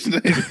got a bitch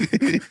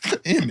named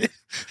Emmett.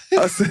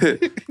 I said,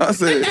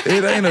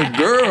 it ain't a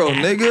girl,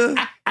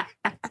 nigga.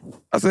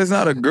 I said, it's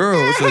not a girl,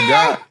 it's a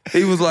guy.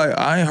 He was like,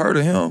 I ain't heard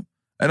of him.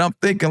 And I'm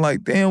thinking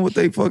like, damn, what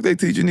they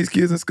teaching these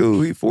kids in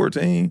school? He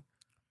 14.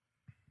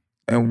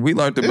 And we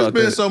learned about that.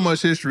 There's been so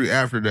much history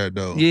after that,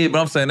 though. Yeah, but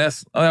I'm saying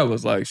that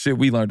was like shit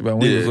we learned about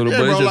when we was little. Yeah,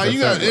 bro,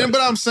 like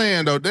but I'm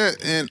saying though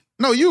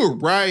no, you were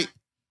right.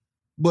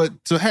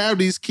 But to have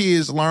these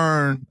kids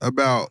learn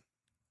about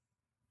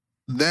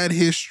that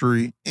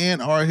history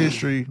and our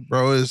history,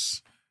 bro,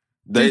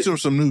 teach them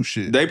some new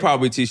shit. They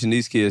probably teaching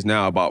these kids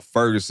now about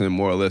Ferguson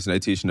more or less, and they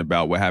teaching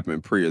about what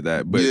happened pre of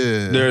that. But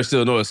there's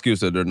still no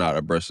excuse that they're not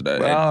abreast of that.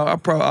 Well,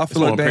 I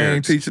feel like they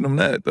ain't teaching them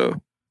that though.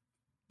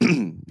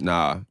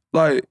 Nah,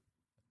 like.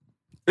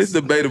 It's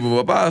debatable.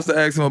 If I was to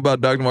ask him about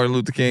Dr. Martin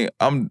Luther King,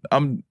 I'm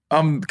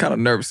I'm kind of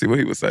nervous to see what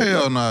he would say.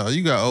 Hell no,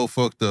 you got old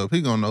fucked up.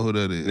 He gonna know who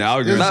that is. Now,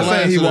 I'm not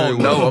saying he won't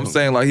know. I'm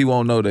saying like he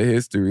won't know the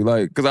history.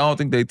 Like, because I don't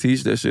think they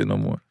teach that shit no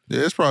more.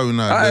 Yeah, it's probably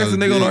not. I asked a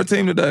nigga on our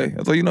team today. I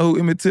was like, you know who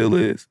Emmett Till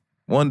is?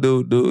 One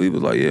dude. He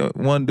was like, yeah.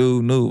 One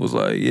dude was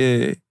like,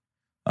 yeah,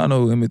 I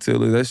know who Emmett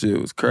Till is. That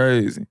shit was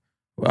crazy.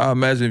 Well, I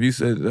imagine if you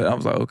said that, I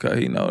was like,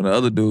 okay, you know. And the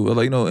other dude was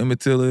like, you know who Emmett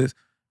Till is?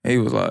 And he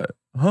was like,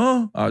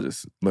 huh? I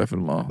just left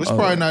him alone. It's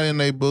probably not in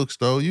their books,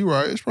 though. You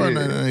right. It's probably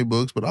not in their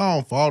books, but I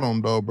don't fault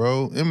them, though,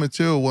 bro. Emmett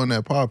Till wasn't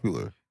that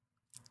popular.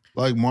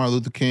 Like Martin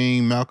Luther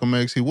King, Malcolm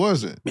X, he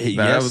wasn't.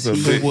 That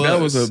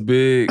was a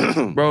big,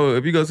 bro,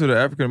 if you go to the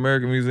African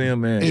American Museum,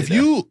 man. If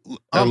you,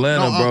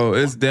 Atlanta, bro,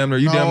 it's damn near,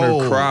 you damn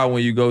near cry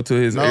when you go to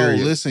his area.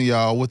 No, listen,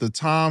 y'all, with the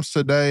times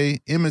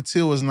today, Emmett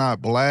Till was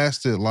not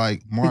blasted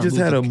like Martin Luther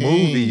King. He just had a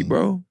movie,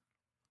 bro.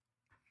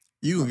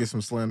 You gonna get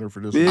some slander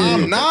for this. Yeah.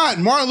 I'm not.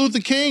 Martin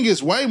Luther King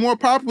is way more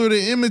popular than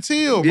Emmett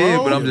Till, bro. Yeah,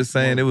 but I'm just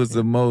saying it was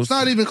the most. It's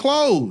not even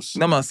close.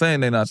 I'm not saying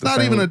they're not the same. It's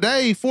not even a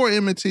day for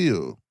Emmett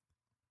Till.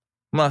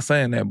 I'm not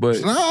saying that, but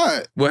it's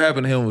not. What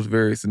happened to him was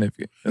very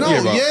significant. No,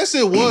 yes,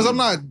 it was. I'm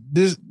not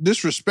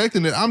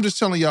disrespecting it. I'm just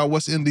telling y'all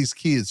what's in these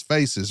kids'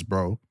 faces,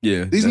 bro.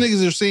 Yeah. These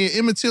niggas are seeing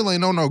Emmett Till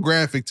ain't on no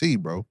graphic tee,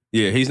 bro.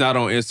 Yeah, he's not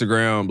on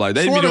Instagram. Like,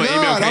 they be doing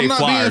God, MLK I'm not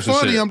flyers being and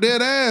funny. shit. I'm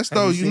dead ass,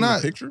 though. Have you You're seen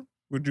not. the picture?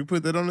 Would you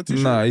put that on the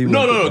t-shirt? Nah,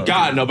 No,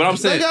 God, no. But I'm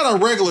saying they got a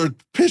regular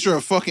picture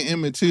of fucking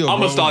Emmett Till. I'm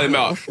gonna stall him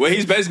out. What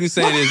he's basically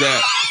saying is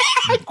that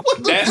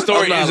that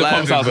story is a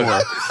pump house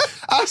war.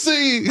 I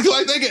see,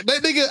 like they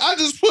get. I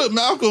just put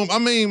Martin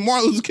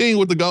Luther King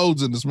with the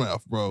golds in his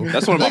mouth, bro.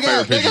 That's one of my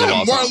favorite pictures of all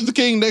time. Martin Luther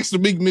King next to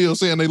Meek Mill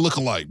saying they look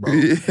alike, bro.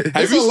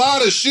 It's a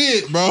lot of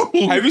shit, bro.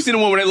 Have you seen the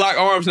one where they lock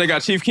arms and they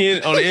got Chief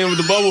Ken on the end with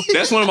the bubble?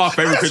 That's one of my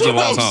favorite pictures of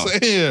all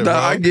time.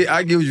 I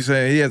get what you're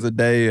saying. He has a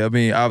day. I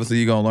mean, obviously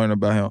you're gonna learn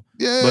about him.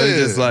 Yeah, but it's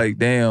just like,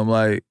 damn,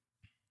 like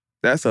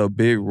that's a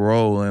big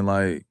role and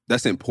like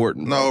that's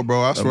important. No,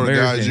 bro, I swear to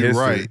God, you're history.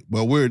 right.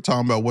 But we're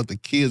talking about what the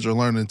kids are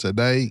learning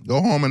today.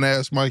 Go home and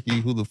ask Mikey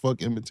who the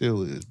fuck Emmett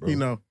Till is, bro. You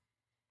know.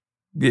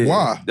 Yeah.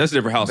 Why? That's a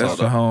different household. That's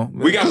the home.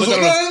 We got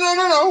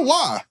no.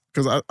 Why?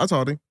 Because I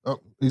taught him. Oh,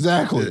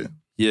 exactly.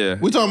 Yeah.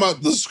 We talking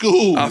about the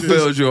school. I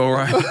failed you all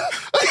right.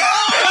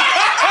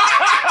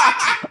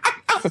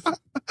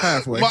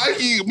 Halfway.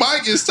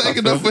 Mike is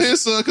taking up for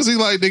his son because he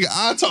like, nigga,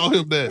 I taught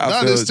him that.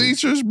 Not his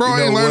teachers, bro.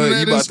 I ain't learning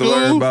that in school.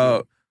 Learn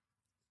about,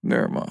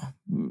 never mind.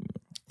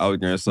 I was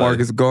gonna say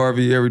Marcus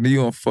Garvey, everything.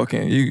 You on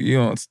fucking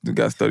you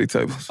got study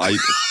tables.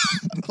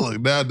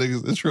 Look, now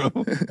niggas in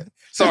trouble.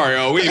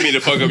 Sorry, we didn't mean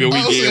to fuck up your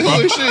weekend, bro.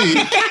 Who is she?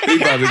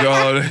 He about to go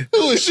all day.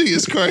 Who is she?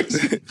 Is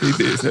crazy. He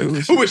did say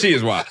who is she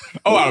is why.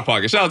 Oh, out of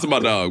pocket. Shout out to my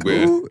dog,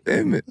 man. Ooh,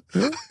 Emmett.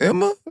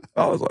 Emma?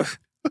 I was like,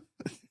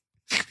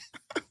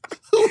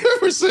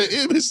 whoever said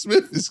Emmitt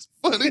Smith is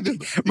funny.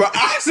 Bro,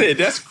 I said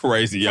that's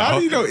crazy, y'all. How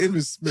do you know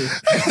Emmitt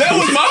Smith? That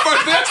was my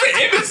first thing. I said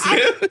Emmitt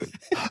Smith.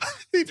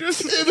 He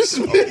just Emmitt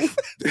Smith.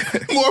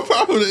 More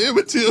popular than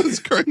Emmett Till is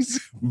crazy.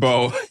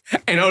 Bro,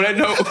 and on that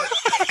note,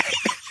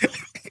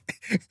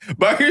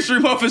 Black History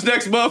Month is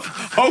next month.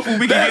 Hopefully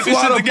we can get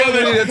this shit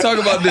together. We need to talk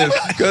about this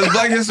because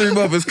Black History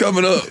Month is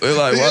coming up. They're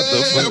like, what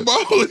the fuck?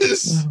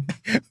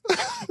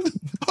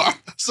 Bro,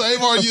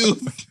 save our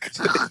youth.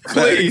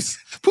 Please.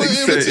 Put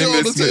Emmett Till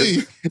on the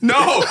team.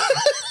 No.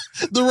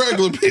 The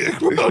regular pick,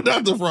 bro,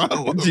 not the fried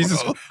one.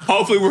 Jesus.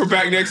 Hopefully we're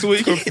back next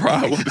week.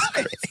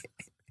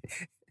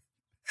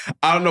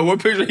 I don't know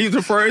what picture he's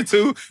referring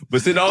to,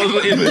 but send all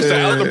those images to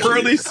Allen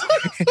Pearlie's,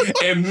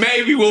 and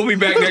maybe we'll be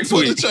back next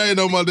week. Put the chain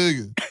on my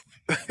nigga.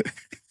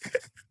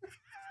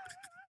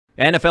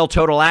 NFL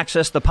Total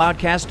Access, the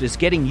podcast, is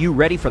getting you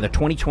ready for the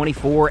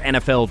 2024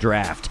 NFL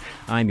Draft.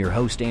 I'm your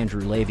host,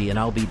 Andrew Levy, and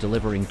I'll be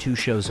delivering 2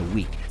 shows a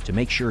week to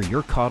make sure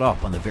you're caught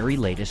up on the very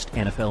latest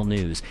NFL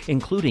news,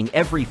 including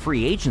every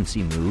free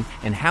agency move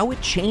and how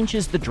it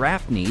changes the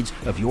draft needs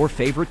of your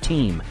favorite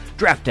team.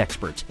 Draft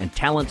experts and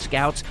talent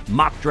scouts,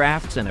 mock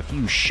drafts, and a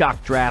few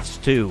shock drafts,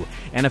 too.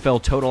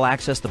 NFL Total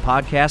Access, the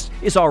podcast,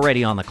 is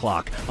already on the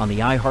clock on the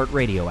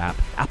iHeartRadio app,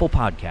 Apple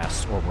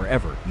Podcasts, or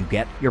wherever you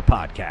get your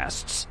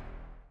podcasts.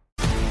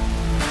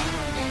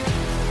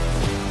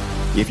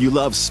 If you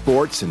love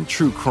sports and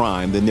true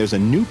crime, then there's a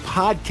new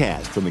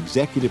podcast from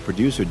executive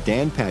producer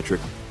Dan Patrick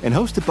and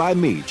hosted by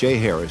me, Jay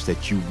Harris,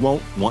 that you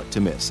won't want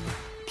to miss.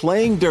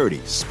 Playing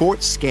Dirty: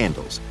 Sports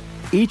Scandals.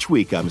 Each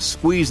week, I'm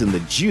squeezing the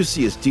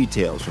juiciest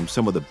details from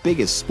some of the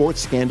biggest sports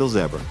scandals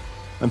ever.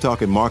 I'm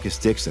talking Marcus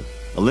Dixon,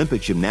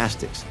 Olympic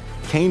gymnastics,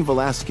 Cain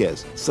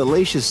Velasquez,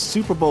 salacious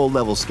Super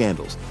Bowl-level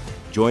scandals.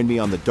 Join me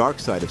on the dark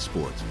side of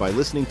sports by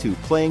listening to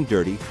Playing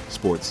Dirty: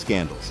 Sports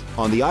Scandals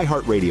on the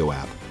iHeartRadio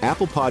app,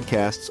 Apple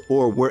Podcasts,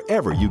 or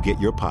wherever you get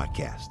your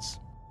podcasts.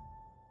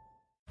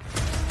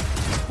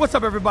 What's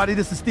up, everybody?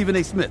 This is Stephen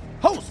A. Smith,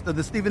 host of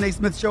the Stephen A.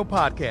 Smith Show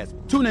podcast.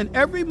 Tune in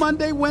every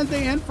Monday,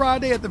 Wednesday, and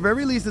Friday at the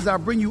very least as I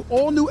bring you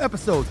all new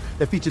episodes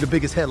that feature the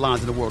biggest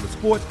headlines in the world of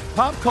sports,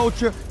 pop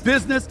culture,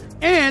 business,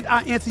 and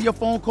I answer your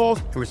phone calls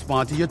and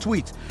respond to your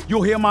tweets.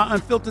 You'll hear my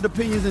unfiltered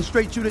opinions and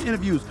straight-shooter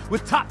interviews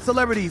with top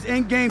celebrities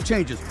and game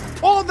changers.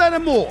 All that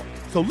and more.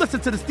 So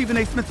listen to the Stephen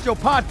A. Smith Show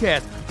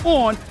podcast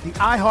on the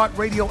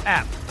iHeartRadio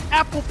app,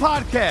 Apple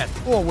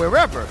Podcast, or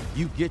wherever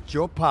you get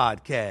your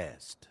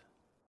podcast.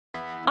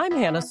 I'm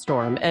Hannah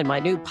Storm, and my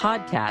new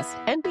podcast,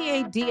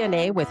 NBA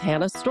DNA with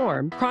Hannah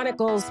Storm,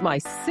 chronicles my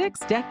 6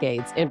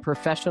 decades in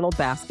professional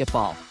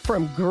basketball.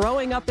 From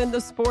growing up in the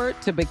sport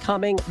to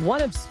becoming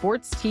one of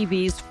sports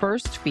TV's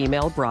first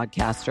female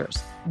broadcasters.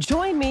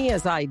 Join me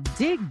as I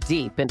dig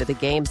deep into the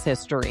game's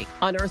history,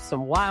 unearth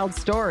some wild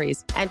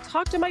stories, and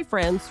talk to my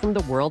friends from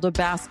the world of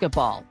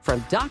basketball,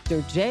 from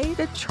Dr. J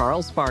to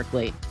Charles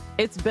Barkley.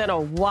 It's been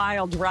a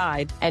wild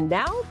ride, and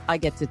now I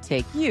get to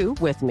take you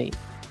with me.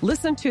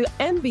 Listen to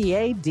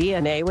NBA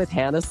DNA with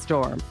Hannah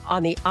Storm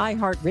on the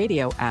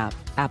iHeartRadio app,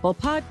 Apple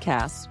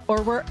Podcasts,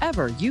 or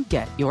wherever you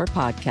get your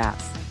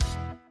podcasts.